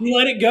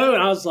let it go,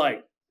 and I was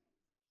like,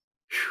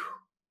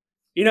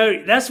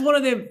 whew. That's one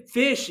of them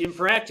fish in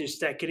practice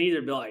that can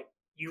either be like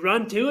you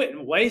run to it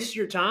and waste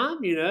your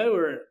time,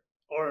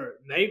 or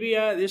maybe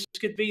this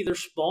could be they're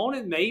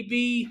spawning.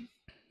 Maybe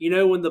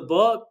when the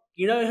buck.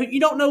 You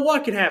don't know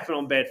what can happen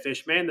on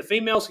bedfish, man. The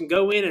females can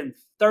go in and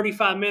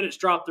 35 minutes,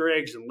 drop their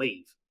eggs, and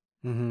leave.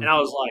 Mm-hmm. And I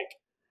was like,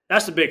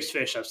 that's the biggest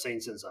fish I've seen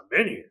since I've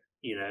been here.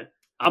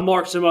 I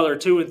marked some other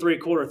 2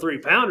 3/4,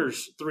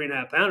 3-pounders,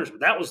 3.5-pounders, but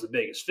that was the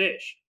biggest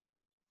fish.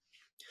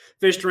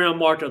 Fished around,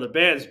 marked other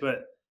beds,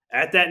 but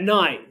at that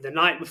night, the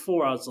night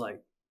before, I was like,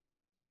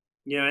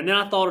 and then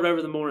I thought it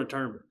over the morning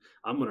tournament.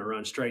 I'm going to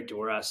run straight to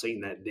where I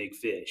seen that big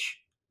fish.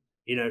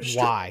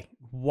 Why?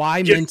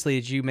 Why mentally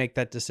did you make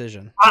that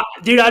decision?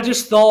 Dude, I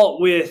just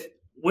thought with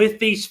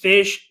these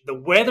fish, the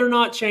weather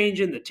not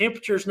changing, the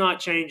temperature's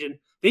not changing.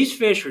 These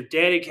fish are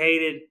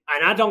dedicated,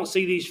 and I don't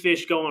see these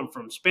fish going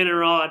from spinning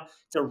rod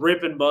to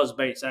ripping buzz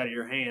baits out of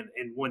your hand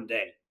in one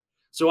day.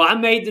 So I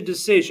made the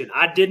decision.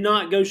 I did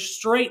not go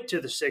straight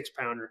to the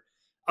 6-pounder.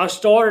 I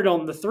started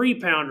on the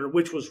 3-pounder,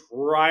 which was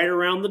right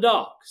around the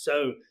dock.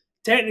 So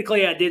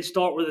technically, I did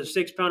start where the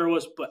 6-pounder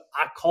was, but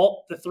I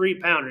caught the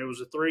 3-pounder. It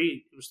was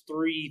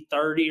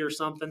 330 or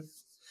something.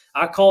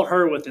 I caught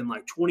her within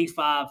like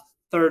 25,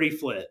 30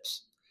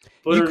 flips.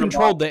 You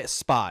controlled the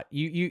spot.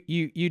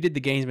 You did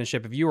the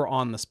gamesmanship. If you were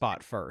on the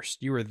spot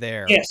first, you were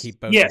there to keep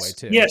boats away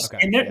too. Yes,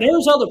 okay, and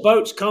there's other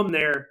boats come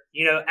there,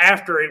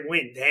 after it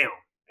went down,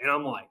 and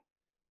I'm like,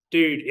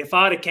 dude, if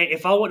I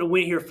wouldn't have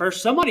went here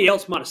first, somebody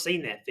else might have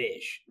seen that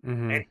fish,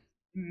 and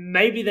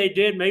maybe they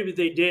did, maybe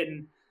they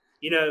didn't.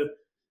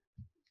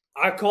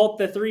 I caught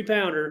the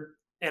 3-pounder,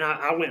 and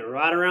I went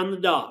right around the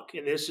dock,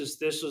 and this is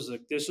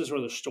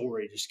where the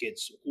story just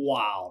gets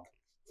wild.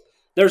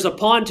 There's a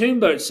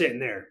pontoon boat sitting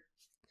there.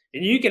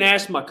 And you can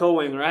ask my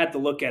co-angler. I had to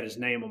look at his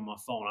name on my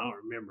phone. I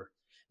don't remember.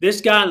 This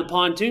guy in the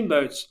pontoon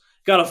boat's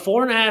got a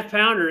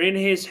 4.5-pounder in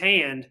his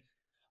hand,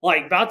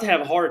 like about to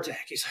have a heart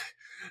attack. He's like,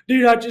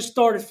 dude, I just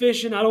started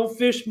fishing. I don't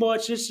fish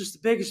much. This is the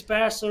biggest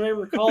bass I've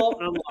ever caught.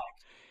 And I'm like,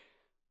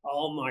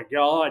 oh, my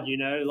God,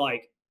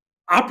 like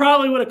I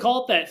probably would have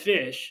caught that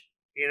fish,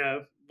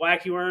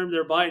 wacky worm,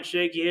 they're biting,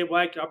 shaky head,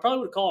 wacky. I probably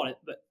would have caught it.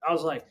 But I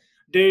was like,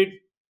 dude,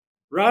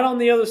 right on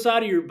the other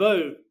side of your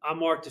boat, I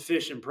marked the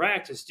fish in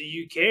practice. Do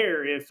you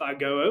care if I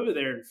go over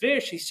there and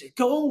fish? He said,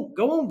 go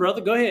on,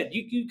 brother. Go ahead.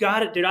 You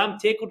got it, dude. I'm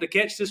tickled to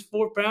catch this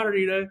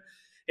 4-pounder,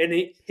 And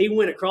he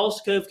went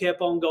across the cove,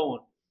 kept on going.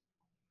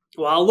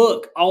 Well,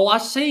 look, all I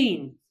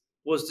seen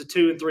was the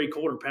 2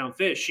 3/4-pound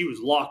fish. She was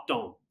locked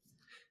on.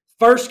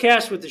 First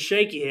cast with the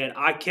shaky head,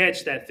 I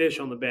catch that fish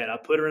on the bed. I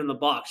put her in the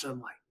box. I'm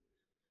like,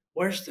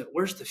 where's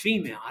the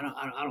female?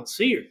 I don't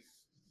see her.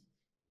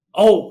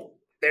 Oh,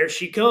 there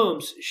she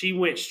comes. She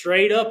went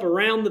straight up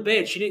around the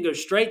bed. She didn't go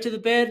straight to the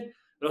bed.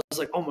 But I was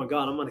like, oh, my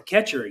God, I'm going to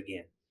catch her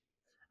again.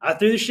 I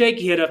threw the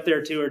shaky head up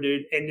there to her,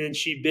 dude, and then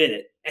she bit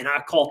it, and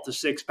I caught the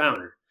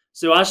 6-pounder.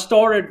 So I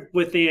started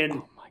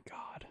within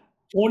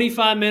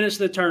 25 minutes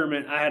of the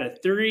tournament. I had a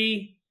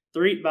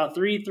about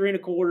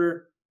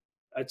 3.25,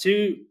 a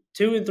 2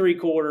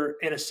 3/4,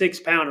 and a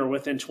 6-pounder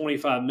within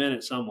 25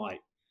 minutes. I'm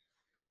like,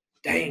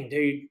 dang,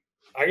 dude.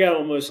 I got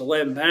almost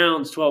 11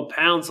 pounds, 12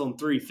 pounds on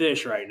 3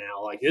 fish right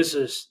now. Like this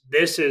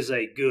is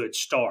a good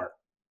start.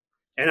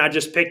 And I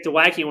just picked the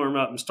wacky worm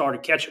up and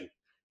started catching.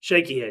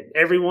 Shaky head.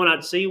 Every one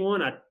I'd see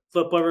one, I'd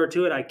flip over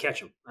to it, I'd catch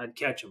them. I'd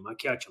catch them.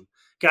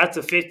 Got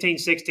to 15,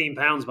 16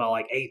 pounds by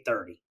like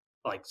 8:30.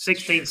 Like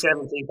 16,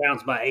 17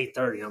 pounds by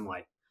 8:30. I'm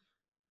like,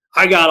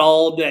 I got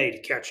all day to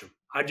catch them.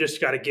 I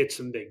just got to get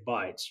some big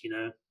bites,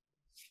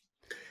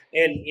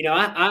 And,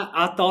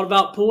 I thought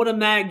about pulling a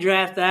mag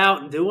draft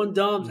out and doing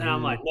dumps, and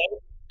I'm like, no,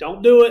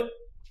 don't do it.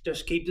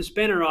 Just keep the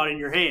spinner rod in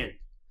your hand.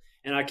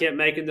 And I kept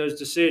making those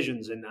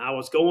decisions, and I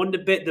was going to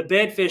the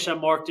bed fish I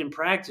marked in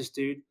practice,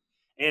 dude,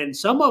 and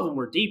some of them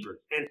were deeper.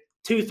 And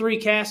 2, 3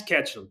 casts,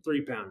 catch them,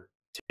 3-pounder,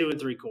 2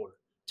 3/4,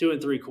 2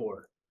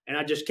 3/4. And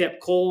I just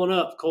kept coiling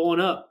up.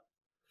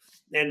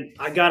 And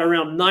I got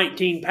around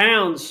 19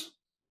 pounds.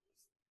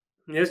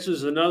 This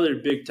was another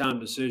big-time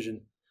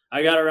decision.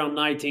 I got around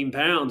 19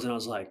 pounds, and I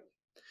was like,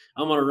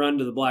 I'm going to run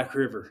to the Black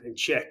River and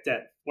check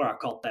that where I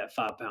caught that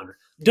 5-pounder.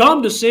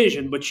 Dumb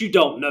decision, but you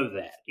don't know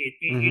that.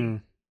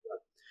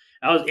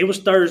 It was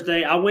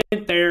Thursday. I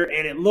went there,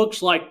 and it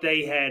looks like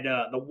they had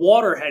the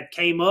water had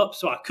came up,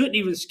 so I couldn't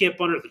even skip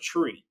under the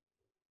tree.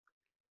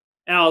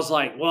 And I was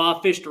like, well,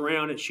 I fished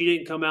around it. She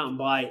didn't come out and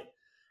bite.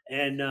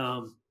 And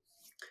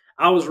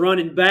I was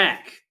running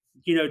back,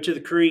 to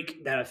the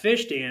creek that I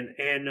fished in,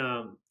 and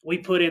we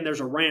put in,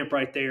 there's a ramp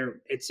right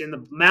there. It's in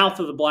the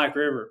mouth of the Black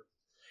River.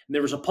 And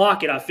there was a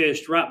pocket I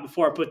fished right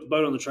before I put the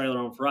boat on the trailer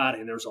on Friday,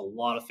 and there was a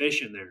lot of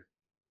fish in there.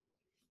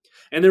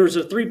 And there was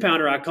a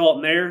 3-pounder I caught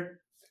in there.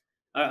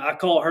 I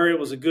caught her. It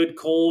was a good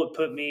coal. It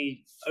put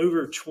me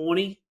over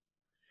 20.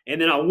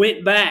 And then I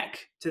went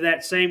back to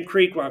that same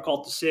creek where I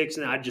caught the 6,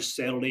 and I just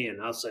settled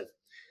in. I said,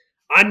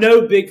 I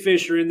know big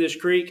fish are in this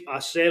creek. I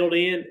settled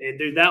in, and,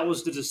 dude, that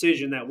was the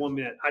decision that 1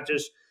 minute.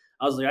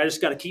 I was like, I just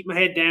got to keep my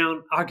head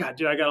down. I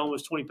got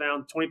almost 20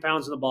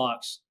 pounds in the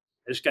box.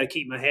 I just got to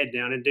keep my head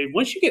down. And, dude,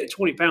 once you get to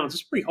 20 pounds,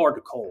 it's pretty hard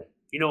to coal.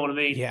 You know what I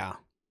mean? Yeah.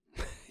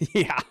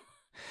 Yeah.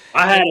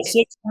 I had a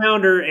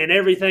 6-pounder, and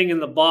everything in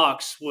the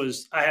box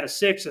was – I had a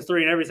 6, a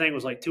 3, and everything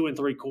was like 2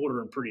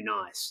 3/4 and pretty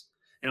nice.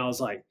 And I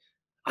was like,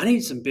 I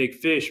need some big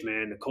fish,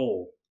 man, to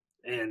coal.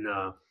 And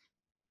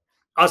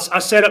I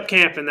set up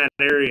camp in that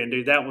area, and,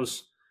 dude, that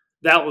was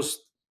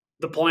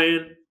the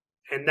plan,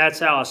 and that's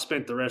how I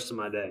spent the rest of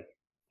my day.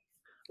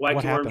 Wacky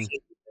What worm. happened?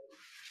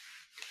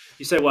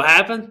 You say what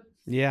happened?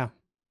 Yeah.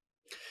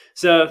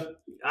 So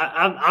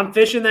I'm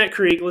fishing that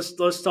creek.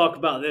 Let's talk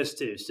about this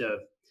too. So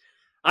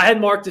I had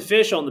marked the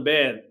fish on the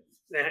bed.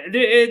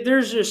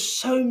 There's just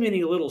so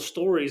many little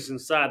stories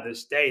inside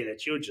this day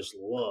that you'll just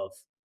love.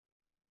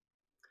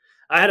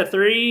 I had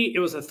it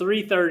was a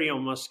 330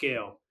 on my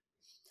scale.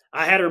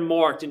 I had her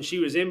marked, and she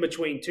was in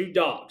between two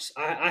docks.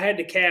 I had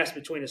to cast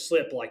between a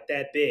slip like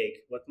that big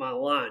with my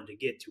line to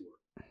get to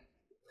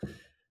her.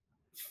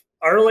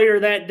 Earlier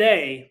that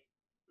day,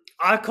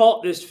 I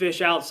caught this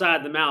fish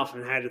outside the mouth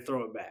and had to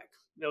throw it back.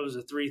 That was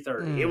a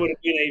 330. It would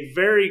have been a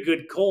very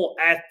good call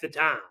at the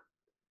time.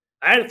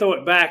 I had to throw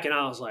it back, and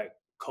I was like,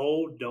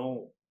 Cole,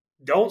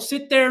 don't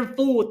sit there and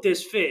fool with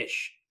this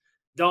fish.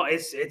 Don't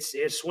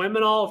it's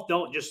swimming off.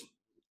 Don't just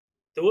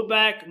throw it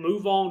back,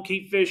 move on,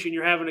 keep fishing.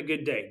 You're having a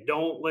good day.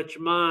 Don't let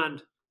your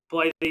mind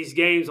play these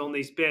games on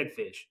these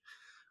bedfish.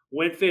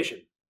 Went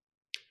fishing.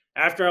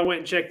 After I went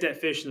and checked that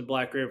fish in the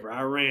Black River,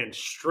 I ran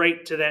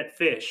straight to that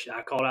fish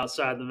I caught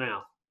outside the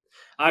mouth.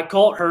 I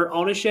caught her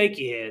on a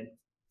shaky head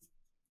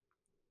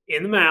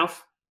in the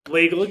mouth,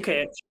 legal to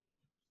catch.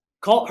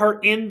 Caught her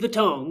in the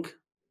tongue,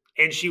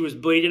 and she was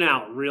bleeding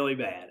out really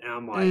bad. And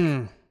I'm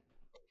like,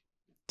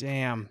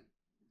 damn.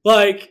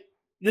 Like,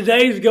 the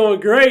day's going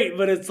great,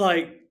 but it's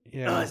like,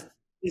 Yeah.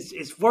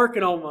 It's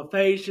working on my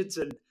patience,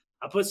 and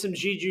I put some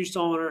G juice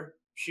on her.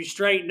 She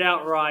straightened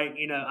out right.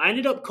 You know, I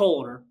ended up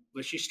calling her,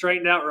 but she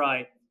straightened out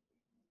right.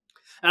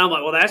 And I'm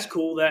like, well, that's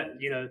cool.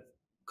 That, you know,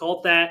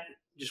 caught that,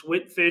 just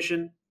went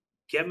fishing,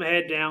 kept my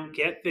head down,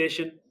 kept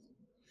fishing,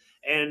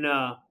 and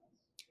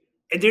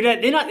dude,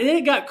 then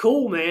it got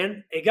cool,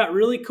 man. It got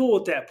really cool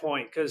at that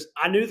point because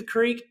I knew the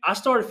creek. I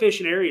started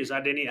fishing areas I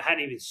hadn't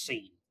even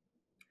seen.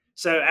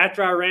 So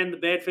after I ran the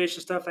bedfish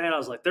and stuff I had, I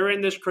was like, they're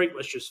in this creek.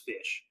 Let's just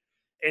fish.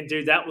 And,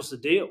 dude, that was the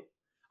deal.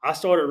 I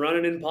started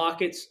running in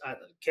pockets. I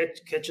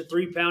catch a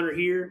 3-pounder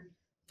here,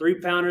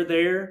 3-pounder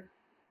there,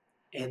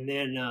 and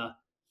then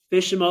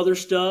fish some other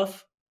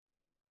stuff.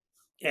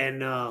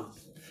 And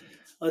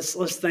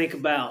let's think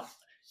about,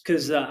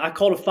 because I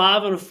caught a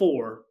 5 and a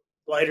 4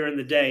 later in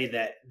the day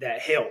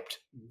that helped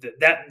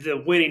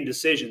the winning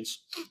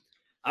decisions.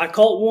 I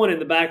caught one in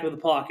the back of the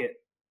pocket.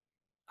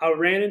 I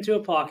ran into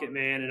a pocket,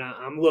 man, and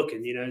I'm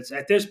looking. You know, it's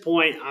at this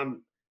point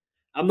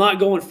I'm not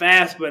going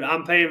fast, but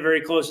I'm paying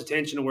very close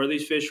attention to where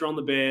these fish are on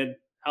the bed,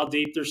 how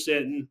deep they're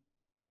sitting.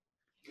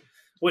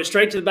 Went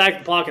straight to the back of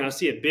the pocket, and I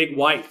see a big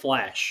white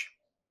flash,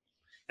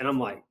 and I'm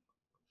like,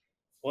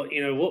 "Well,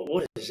 you know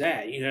what is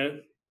that?" You know,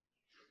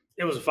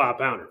 it was a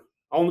 5-pounder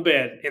on the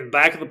bed in the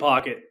back of the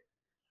pocket.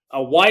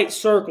 A white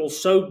circle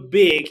so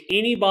big,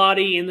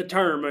 anybody in the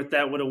tournament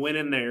that would have went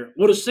in there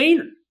would have seen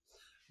her.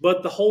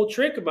 But the whole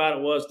trick about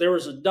it was there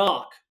was a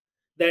dock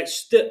that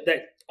stood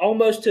that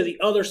almost to the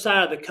other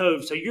side of the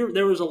cove. So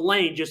there was a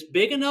lane just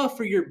big enough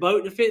for your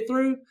boat to fit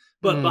through,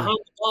 but behind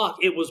the dock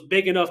it was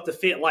big enough to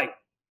fit like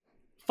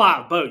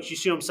 5 boats. You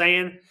see what I'm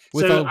saying?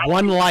 With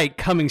one light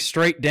coming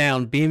straight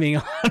down, beaming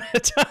on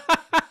it.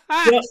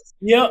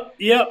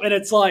 Yep. And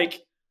it's like,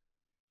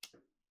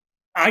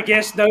 I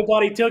guess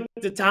nobody took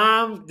the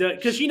time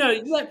because, you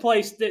know, that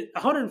place,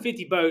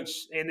 150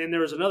 boats, and then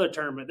there was another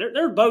tournament.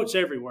 There are boats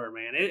everywhere,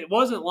 man. It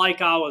wasn't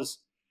like I was,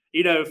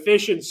 you know,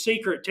 fishing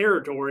secret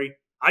territory.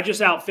 I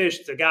just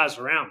outfished the guys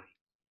around me.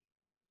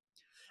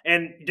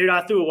 And, dude,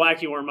 I threw a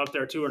wacky worm up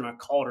there, too, and I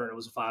caught her, and it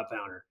was a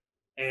 5-pounder.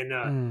 And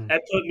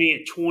that put me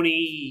at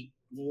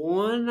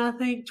 21, I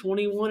think,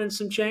 21 and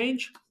some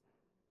change.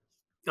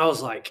 I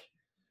was like,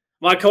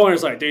 my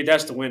corner's like, dude,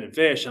 that's the winning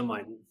fish. I'm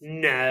like,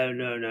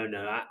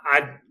 no.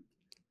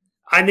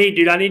 I need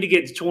to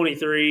get to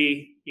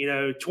 23, you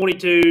know,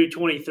 22,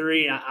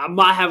 23. I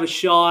might have a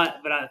shot,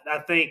 but I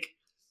think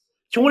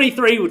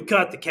 23 would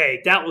cut the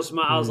cake. That was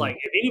I was like,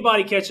 if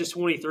anybody catches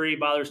 23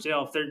 by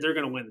themselves, they're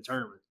going to win the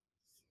tournament.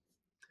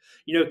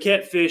 You know,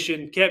 kept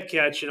fishing, kept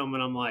catching them,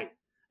 and I'm like,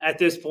 at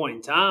this point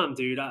in time,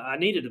 dude, I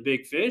needed a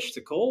big fish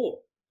to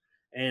call.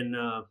 And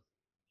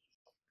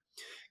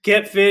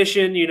kept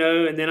fishing, you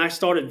know, and then I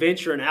started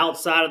venturing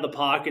outside of the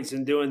pockets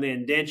and doing the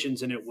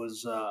indentions, and it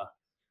was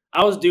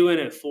I was doing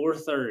it at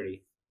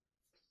 4:30,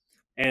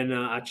 and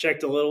I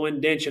checked a little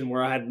indention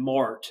where I had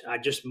marked. I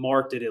just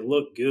marked it. It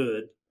looked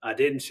good. I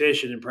didn't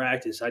fish it in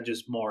practice. I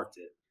just marked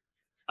it.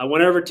 I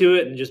went over to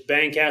it and just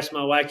bang cast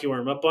my wacky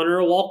worm up under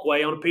a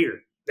walkway on a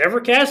pier.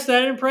 Never cast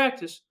that in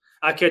practice.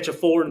 I catch a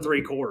 4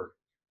 3/4.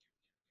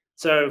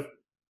 So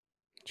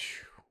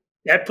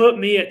that put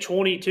me at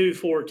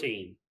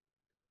 22-14.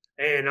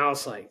 And I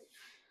was like,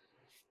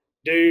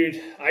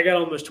 dude, I got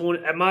almost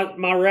 20. At my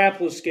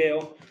Rapala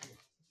scale,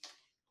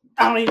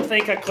 I don't even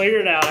think I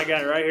cleared it out. I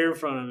got it right here in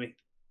front of me.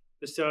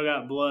 It still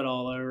got blood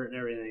all over it and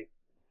everything.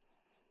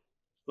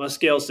 My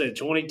scale said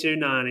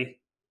 22.90.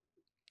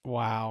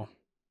 Wow.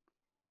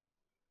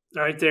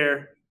 Right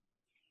there.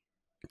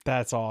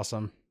 That's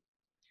awesome.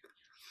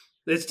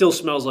 It still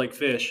smells like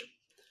fish.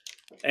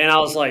 And I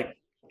was like,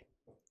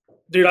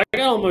 dude, I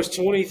got almost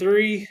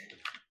 23.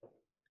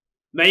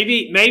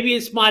 Maybe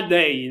it's my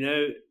day, you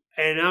know,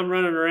 and I'm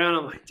running around.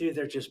 I'm like, dude,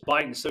 they're just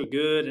biting so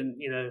good. And,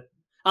 you know,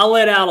 I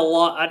let out a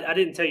lot. I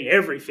didn't tell you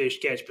every fish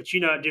catch, but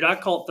dude, I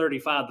caught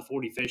 35 to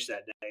 40 fish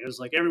that day. It was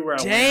like everywhere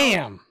I went.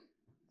 Damn.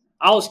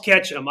 I was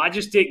catching them. I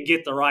just didn't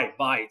get the right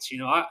bites.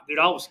 Dude, I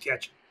was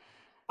catching.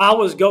 I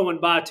was going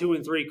by 2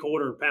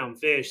 3/4 pound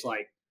fish.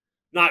 Like,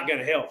 not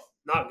gonna help.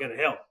 Not gonna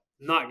help.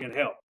 Not gonna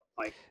help.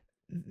 Like,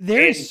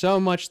 there's so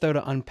much though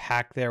to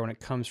unpack there when it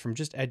comes from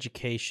just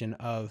education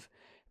of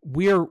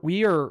we are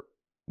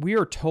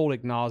told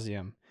ad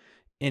nauseum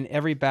in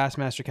every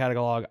Bassmaster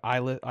catalog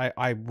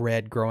I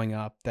read growing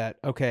up that,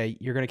 okay,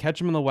 you're going to catch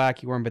them in the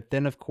wacky worm, but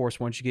then of course,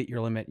 once you get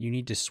your limit, you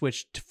need to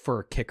switch for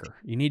a kicker.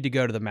 You need to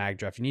go to the mag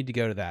draft. You need to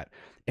go to that.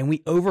 And we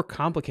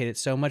overcomplicate it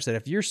so much that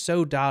if you're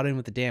so dialed in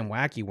with the damn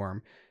wacky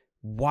worm,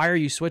 why are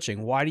you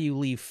switching? Why do you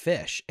leave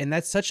fish? And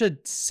that's such a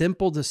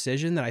simple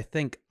decision that I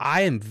think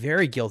I am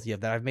very guilty of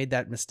that. I've made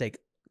that mistake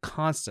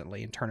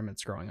constantly in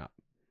tournaments growing up.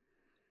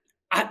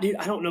 Dude,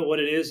 I don't know what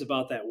it is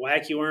about that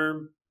wacky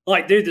worm.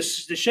 Like, dude, the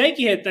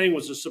shaky head thing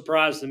was a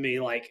surprise to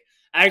me. Like,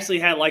 I actually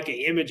had like an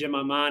image in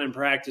my mind in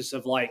practice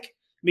of like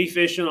me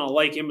fishing on a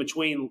lake in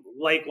between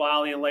Lake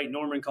Wiley and Lake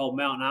Norman called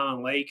Mountain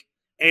Island Lake.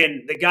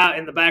 And the guy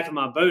in the back of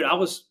my boat, I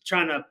was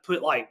trying to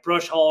put like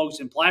brush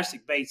hogs and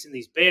plastic baits in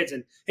these beds,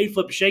 and he'd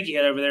flip a shaky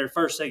head over there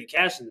first, second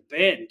cast in the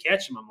bed and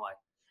catch him. I'm like,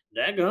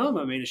 daggum,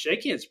 I mean, a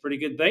shaky head's pretty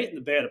good bait in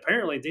the bed,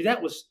 apparently. Dude,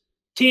 that was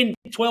 10,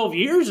 12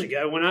 years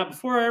ago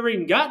before I ever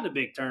even got into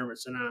big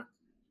tournaments. And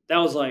that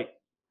was like,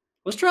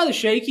 let's try the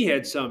shaky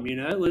head some,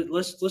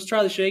 let's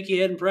try the shaky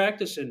head in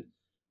practice. And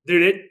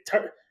dude,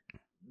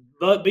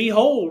 but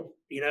behold,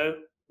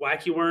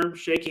 wacky worm,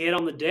 shaky head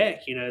on the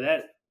deck,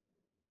 that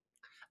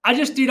I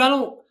just, dude,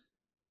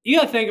 you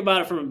got to think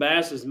about it from a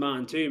bass's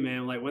mind too,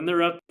 man. Like when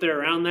they're up there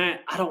around that,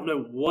 I don't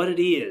know what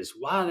it is,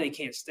 why they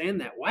can't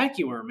stand that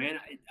wacky worm, man.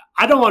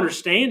 I don't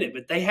understand it,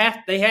 but they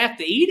have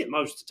to eat it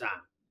most of the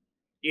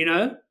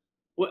time,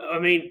 I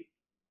mean,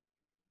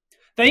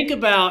 think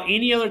about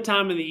any other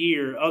time of the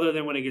year other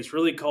than when it gets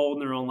really cold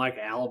and they're on like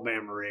an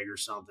Alabama rig or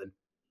something.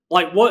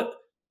 Like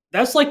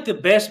that's like the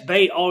best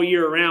bait all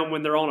year around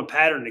when they're on a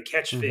pattern to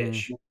catch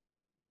fish.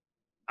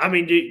 I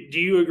mean, do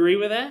you agree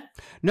with that?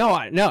 No,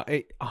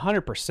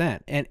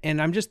 100%.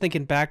 And I'm just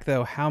thinking back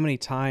though, how many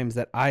times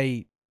that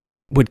I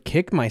would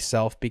kick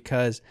myself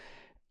because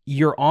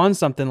you're on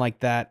something like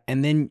that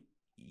and then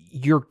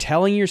you're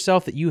telling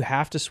yourself that you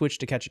have to switch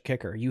to catch a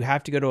kicker. You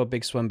have to go to a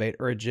big swim bait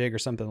or a jig or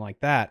something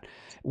like that.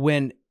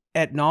 When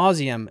ad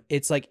nauseum,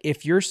 it's like,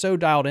 if you're so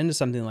dialed into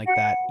something like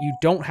that, you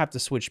don't have to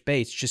switch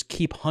baits. Just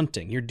keep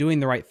hunting. You're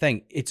doing the right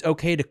thing. It's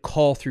okay to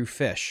call through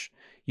fish.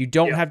 You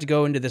don't have to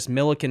go into this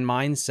Milliken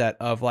mindset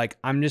of like,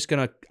 I'm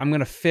going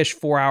to fish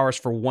 4 hours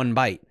for one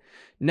bite.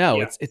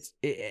 No,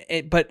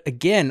 but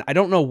again, I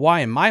don't know why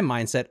in my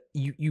mindset,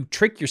 you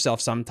trick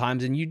yourself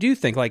sometimes and you do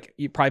think like,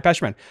 you probably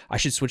Pasture I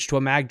should switch to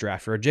a mag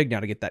draft or a jig now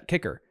to get that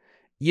kicker.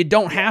 You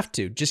don't have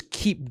to. Just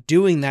keep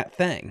doing that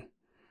thing.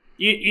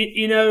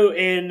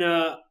 And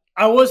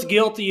I was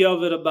guilty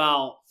of it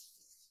about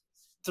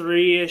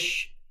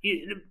 3-ish.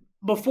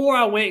 Before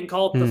I went and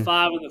caught the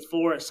 5 and the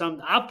 4 at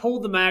some, I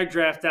pulled the mag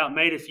draft out,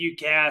 made a few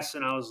casts,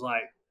 and I was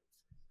like,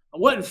 I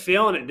wasn't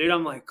feeling it, dude.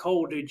 I'm like,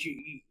 Cole, dude,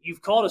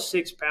 you've caught a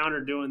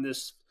 6-pounder doing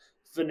this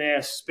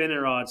finesse spinning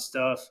rod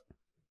stuff,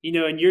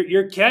 and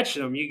you're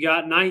catching them. You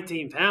got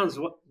 19 pounds.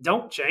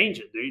 Don't change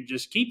it, dude.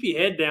 Just keep your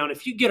head down.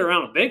 If you get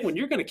around a big one,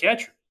 you're going to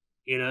catch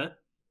her,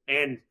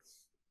 And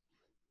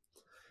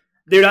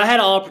dude, I had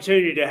an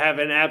opportunity to have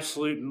an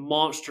absolute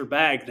monster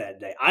bag that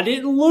day. I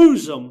didn't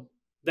lose them.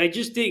 They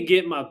just didn't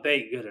get my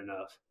bait good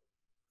enough.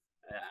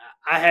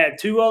 I had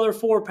 2 other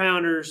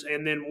 4-pounders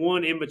and then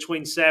one in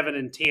between 7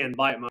 and 10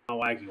 bite my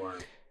wacky worm.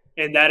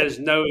 And that is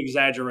no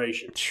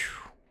exaggeration.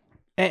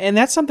 And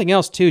that's something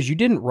else too, is you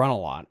didn't run a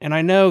lot. And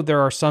I know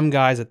there are some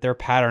guys that their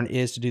pattern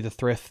is to do the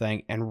thrift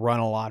thing and run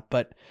a lot,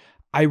 but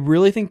I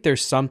really think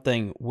there's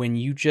something when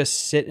you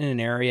just sit in an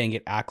area and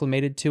get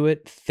acclimated to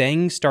it,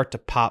 things start to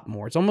pop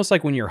more. It's almost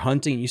like when you're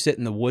hunting and you sit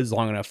in the woods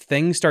long enough,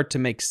 things start to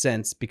make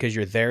sense because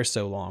you're there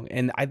so long.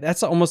 And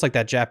that's almost like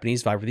that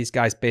Japanese vibe where these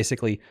guys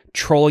basically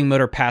trolling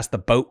motor past the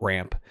boat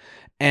ramp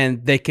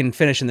and they can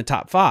finish in the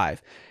top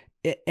 5.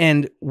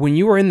 And when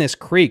you were in this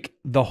creek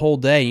the whole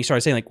day, you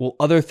started saying like, well,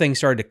 other things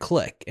started to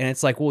click. And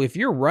it's like, well, if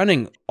you're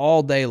running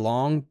all day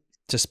long,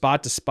 to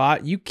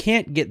spot, you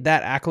can't get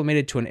that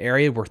acclimated to an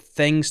area where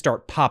things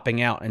start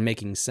popping out and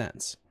making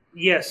sense.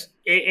 Yes,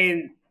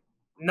 and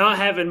not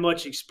having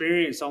much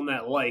experience on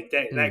that lake,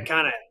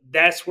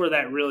 that's where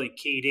that really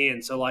keyed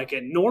in. So like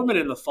at Norman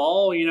in the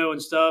fall,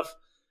 and stuff,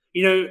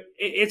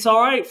 it's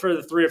all right for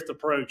the thrift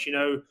approach,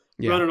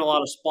 running a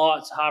lot of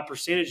spots, high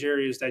percentage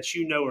areas that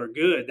are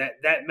good.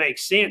 That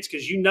makes sense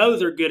because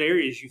they're good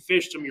areas. You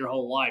fished them your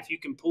whole life. You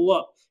can pull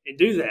up and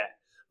do that.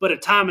 But a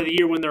time of the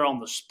year when they're on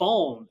the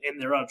spawn and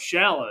they're up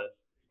shallow,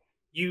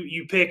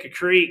 you pick a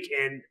creek,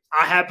 and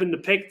I happened to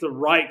pick the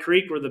right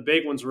creek where the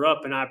big ones were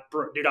up, and I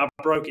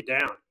broke it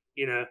down.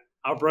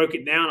 I broke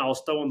it down. I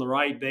was throwing the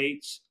right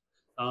baits.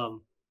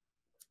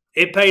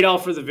 It paid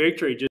off for the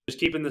victory, just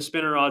keeping the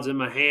spinner rods in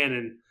my hand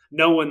and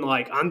knowing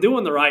like I'm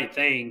doing the right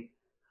thing.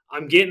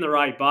 I'm getting the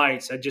right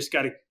bites. I just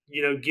got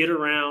to, get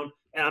around,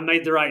 and I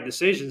made the right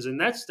decisions. And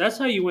that's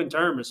how you win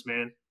tournaments,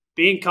 man.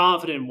 Being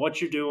confident in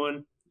what you're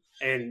doing,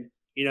 and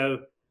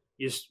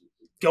just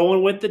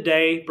going with the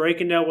day,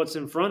 breaking down what's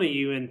in front of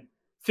you, and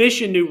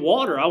fishing new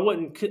water. I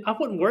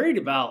wasn't worried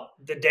about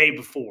the day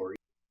before.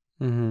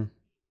 Mm-hmm.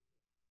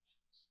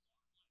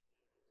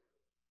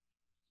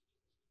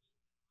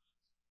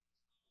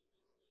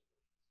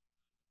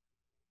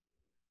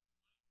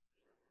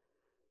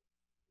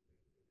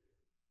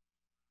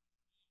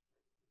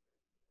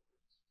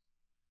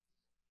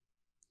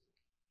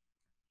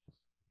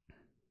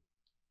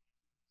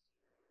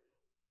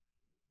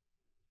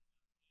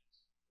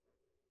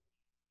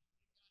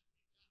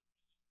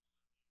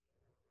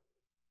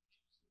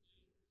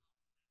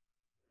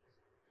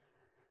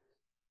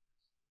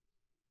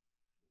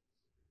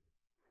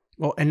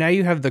 Well, and now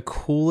you have the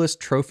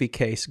coolest trophy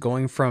case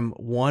going from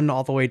 1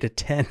 all the way to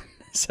 10.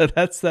 So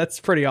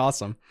that's pretty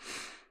awesome.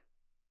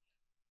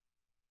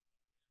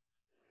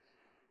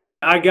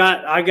 I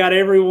got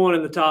everyone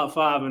in the top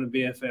 5 in the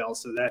BFL,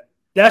 so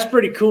that's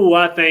pretty cool.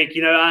 I think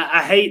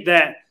I hate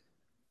that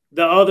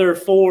the other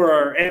 4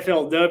 are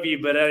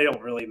FLW, but they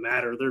don't really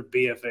matter. They're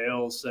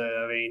BFLs, so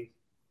I mean,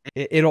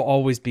 it'll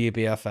always be a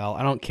BFL.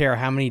 I don't care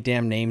how many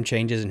damn name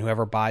changes and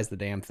whoever buys the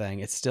damn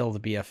thing. It's still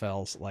the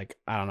BFLs. Like,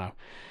 I don't know.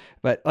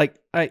 But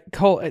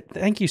Cole,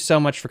 thank you so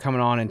much for coming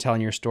on and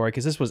telling your story,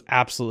 because this was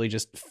absolutely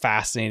just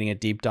fascinating, a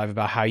deep dive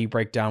about how you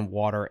break down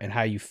water and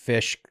how you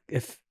fish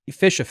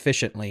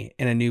efficiently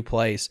in a new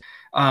place.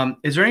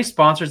 Is there any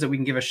sponsors that we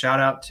can give a shout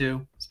out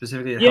to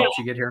specifically that helped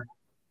you get here?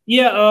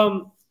 Yeah,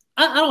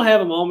 I don't have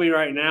them on me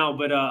right now,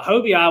 but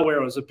Hobie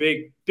eyewear was a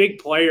big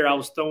player. I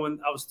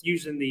was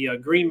using the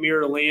green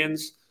mirror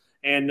lens,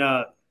 and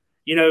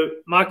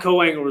my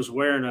co-angler was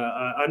wearing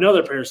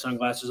another pair of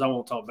sunglasses. I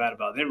won't talk bad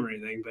about them or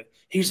anything, but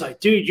he's like,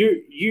 dude,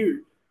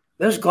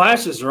 those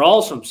glasses are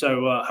awesome.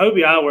 So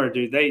Hobie eyewear,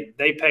 dude,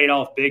 they paid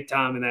off big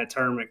time in that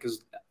tournament,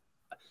 because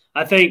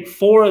I think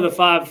 4 of the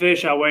 5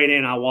 fish I weighed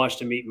in, I watched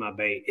them eat my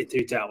bait.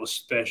 That was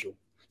special,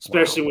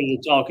 especially when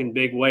you're talking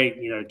big weight,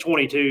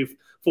 22,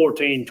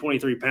 14,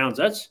 23 pounds.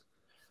 That's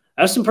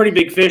some pretty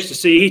big fish to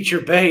see eat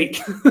your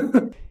bait.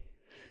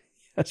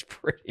 That's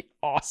pretty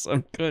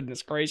awesome.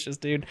 Goodness gracious,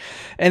 dude.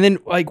 And then,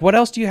 what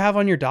else do you have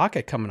on your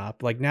docket coming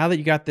up? Like, now that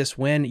you got this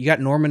win, you got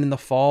Norman in the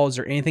fall. Is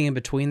there anything in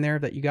between there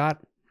that you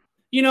got?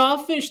 I'll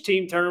fish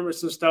team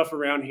tournaments and stuff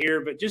around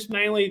here, but just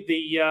mainly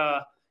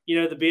the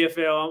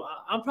BFL.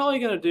 I'm probably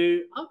going to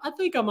do, I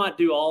think I might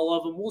do all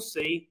of them. We'll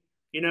see.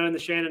 In the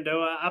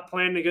Shenandoah, I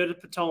plan to go to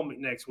Potomac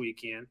next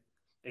weekend,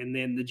 and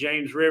then the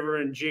James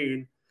River in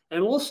June.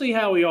 And we'll see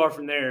how we are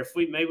from there. If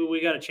maybe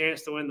we got a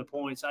chance to win the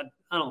points. I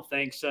don't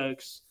think so,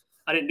 'cause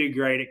I didn't do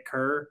great at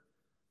Kerr.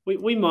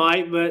 We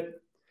might,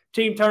 but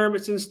team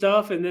tournaments and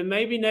stuff. And then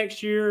maybe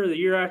next year or the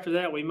year after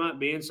that, we might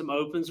be in some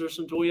Opens or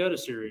some Toyota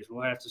Series.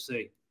 We'll have to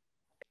see.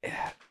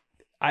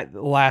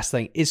 Last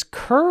thing, is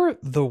Kerr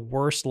the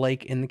worst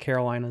lake in the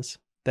Carolinas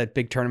that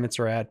big tournaments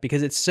are at?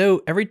 Because it's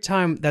so, every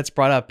time that's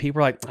brought up, people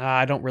are like,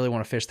 I don't really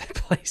want to fish that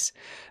place.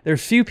 There are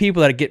few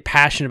people that get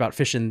passionate about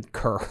fishing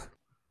Kerr.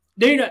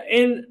 Dude,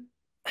 and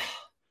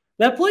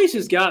that place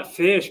has got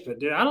fish, but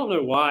dude, I don't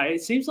know why.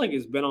 It seems like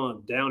it's been on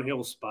a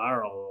downhill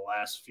spiral the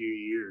last few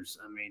years.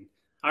 I mean,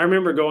 I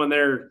remember going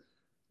there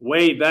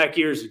way back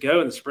years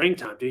ago in the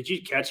springtime. Dude,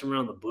 you'd catch them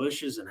around the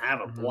bushes and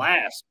have a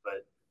blast.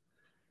 But,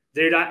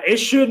 dude, it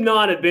should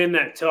not have been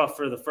that tough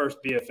for the first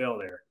BFL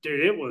there.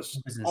 Dude, it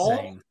was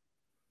insane.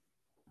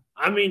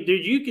 I mean,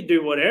 dude, you could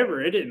do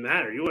whatever. It didn't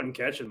matter. You wasn't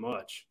catching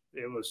much.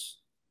 It was,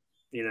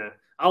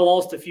 I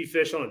lost a few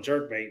fish on a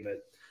jerkbait,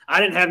 but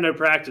I didn't have no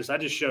practice. I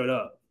just showed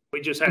up. We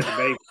just had the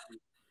baby.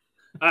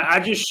 I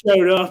just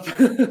showed up.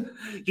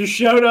 Just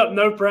showed up,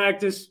 no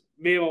practice.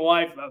 Me and my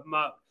wife,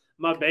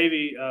 my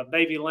baby,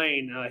 baby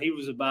Lane, he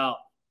was about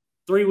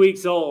 3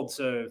 weeks old.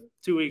 So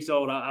 2 weeks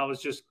old. I was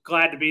just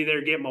glad to be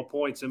there, get my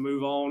points, and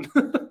move on.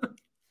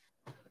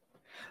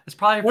 It's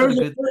probably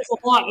there's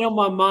a lot in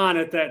my mind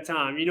at that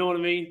time. You know what I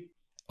mean?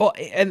 Well,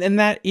 and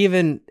that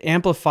even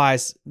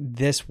amplifies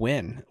this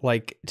win.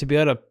 Like, to be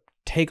able to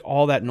take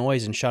all that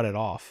noise and shut it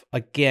off.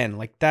 Again,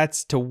 like,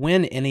 that's to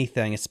win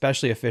anything,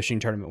 especially a fishing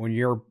tournament, when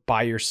you're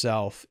by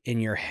yourself in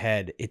your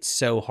head, it's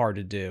so hard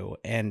to do.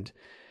 And,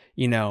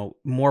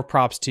 more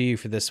props to you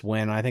for this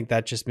win. I think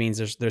that just means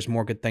there's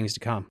more good things to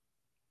come.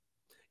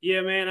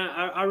 Yeah, man,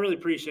 I really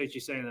appreciate you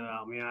saying that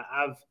about me.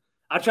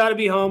 I try to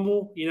be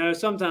humble.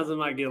 Sometimes I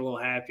might get a little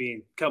happy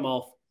and come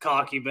off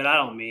cocky, but I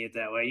don't mean it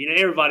that way.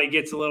 Everybody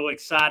gets a little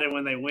excited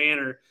when they win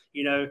or,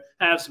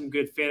 have some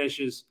good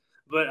finishes.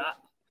 But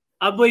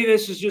I believe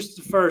this is just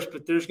the first,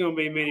 but there's going to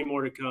be many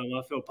more to come.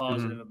 I feel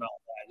positive about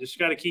that. Just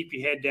got to keep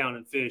your head down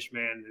and fish,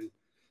 man, and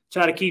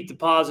try to keep the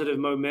positive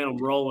momentum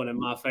rolling in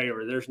my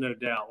favor. There's no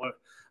doubt.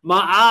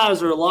 My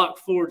eyes are locked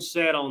forward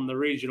set on the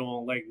regional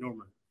on Lake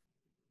Norman.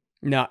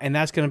 No, and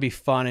that's going to be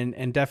fun,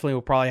 and definitely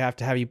we'll probably have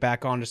to have you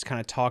back on just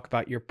kind of talk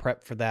about your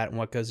prep for that and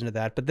what goes into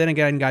that. But then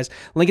again, guys,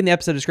 link in the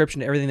episode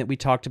description to everything that we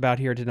talked about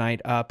here tonight.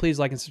 Please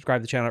like and subscribe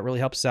to the channel. It really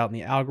helps us out in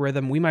the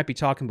algorithm. We might be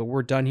talking, but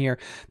we're done here.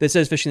 This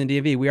is Fishing the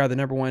DMV. We are the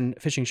 #1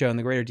 fishing show in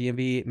the greater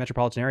DMV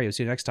metropolitan area.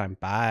 See you next time.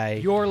 Bye.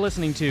 You're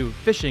listening to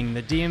Fishing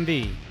the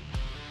DMV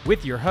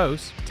with your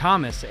hosts,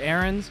 Thomas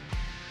Ahrens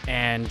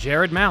and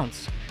Jared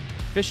Mounts.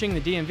 Fishing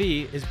the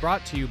DMV is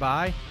brought to you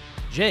by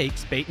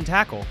Jake's Bait and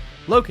Tackle,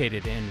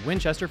 located in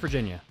Winchester,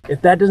 Virginia.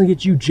 If that doesn't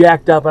get you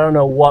jacked up, I don't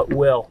know what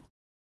will.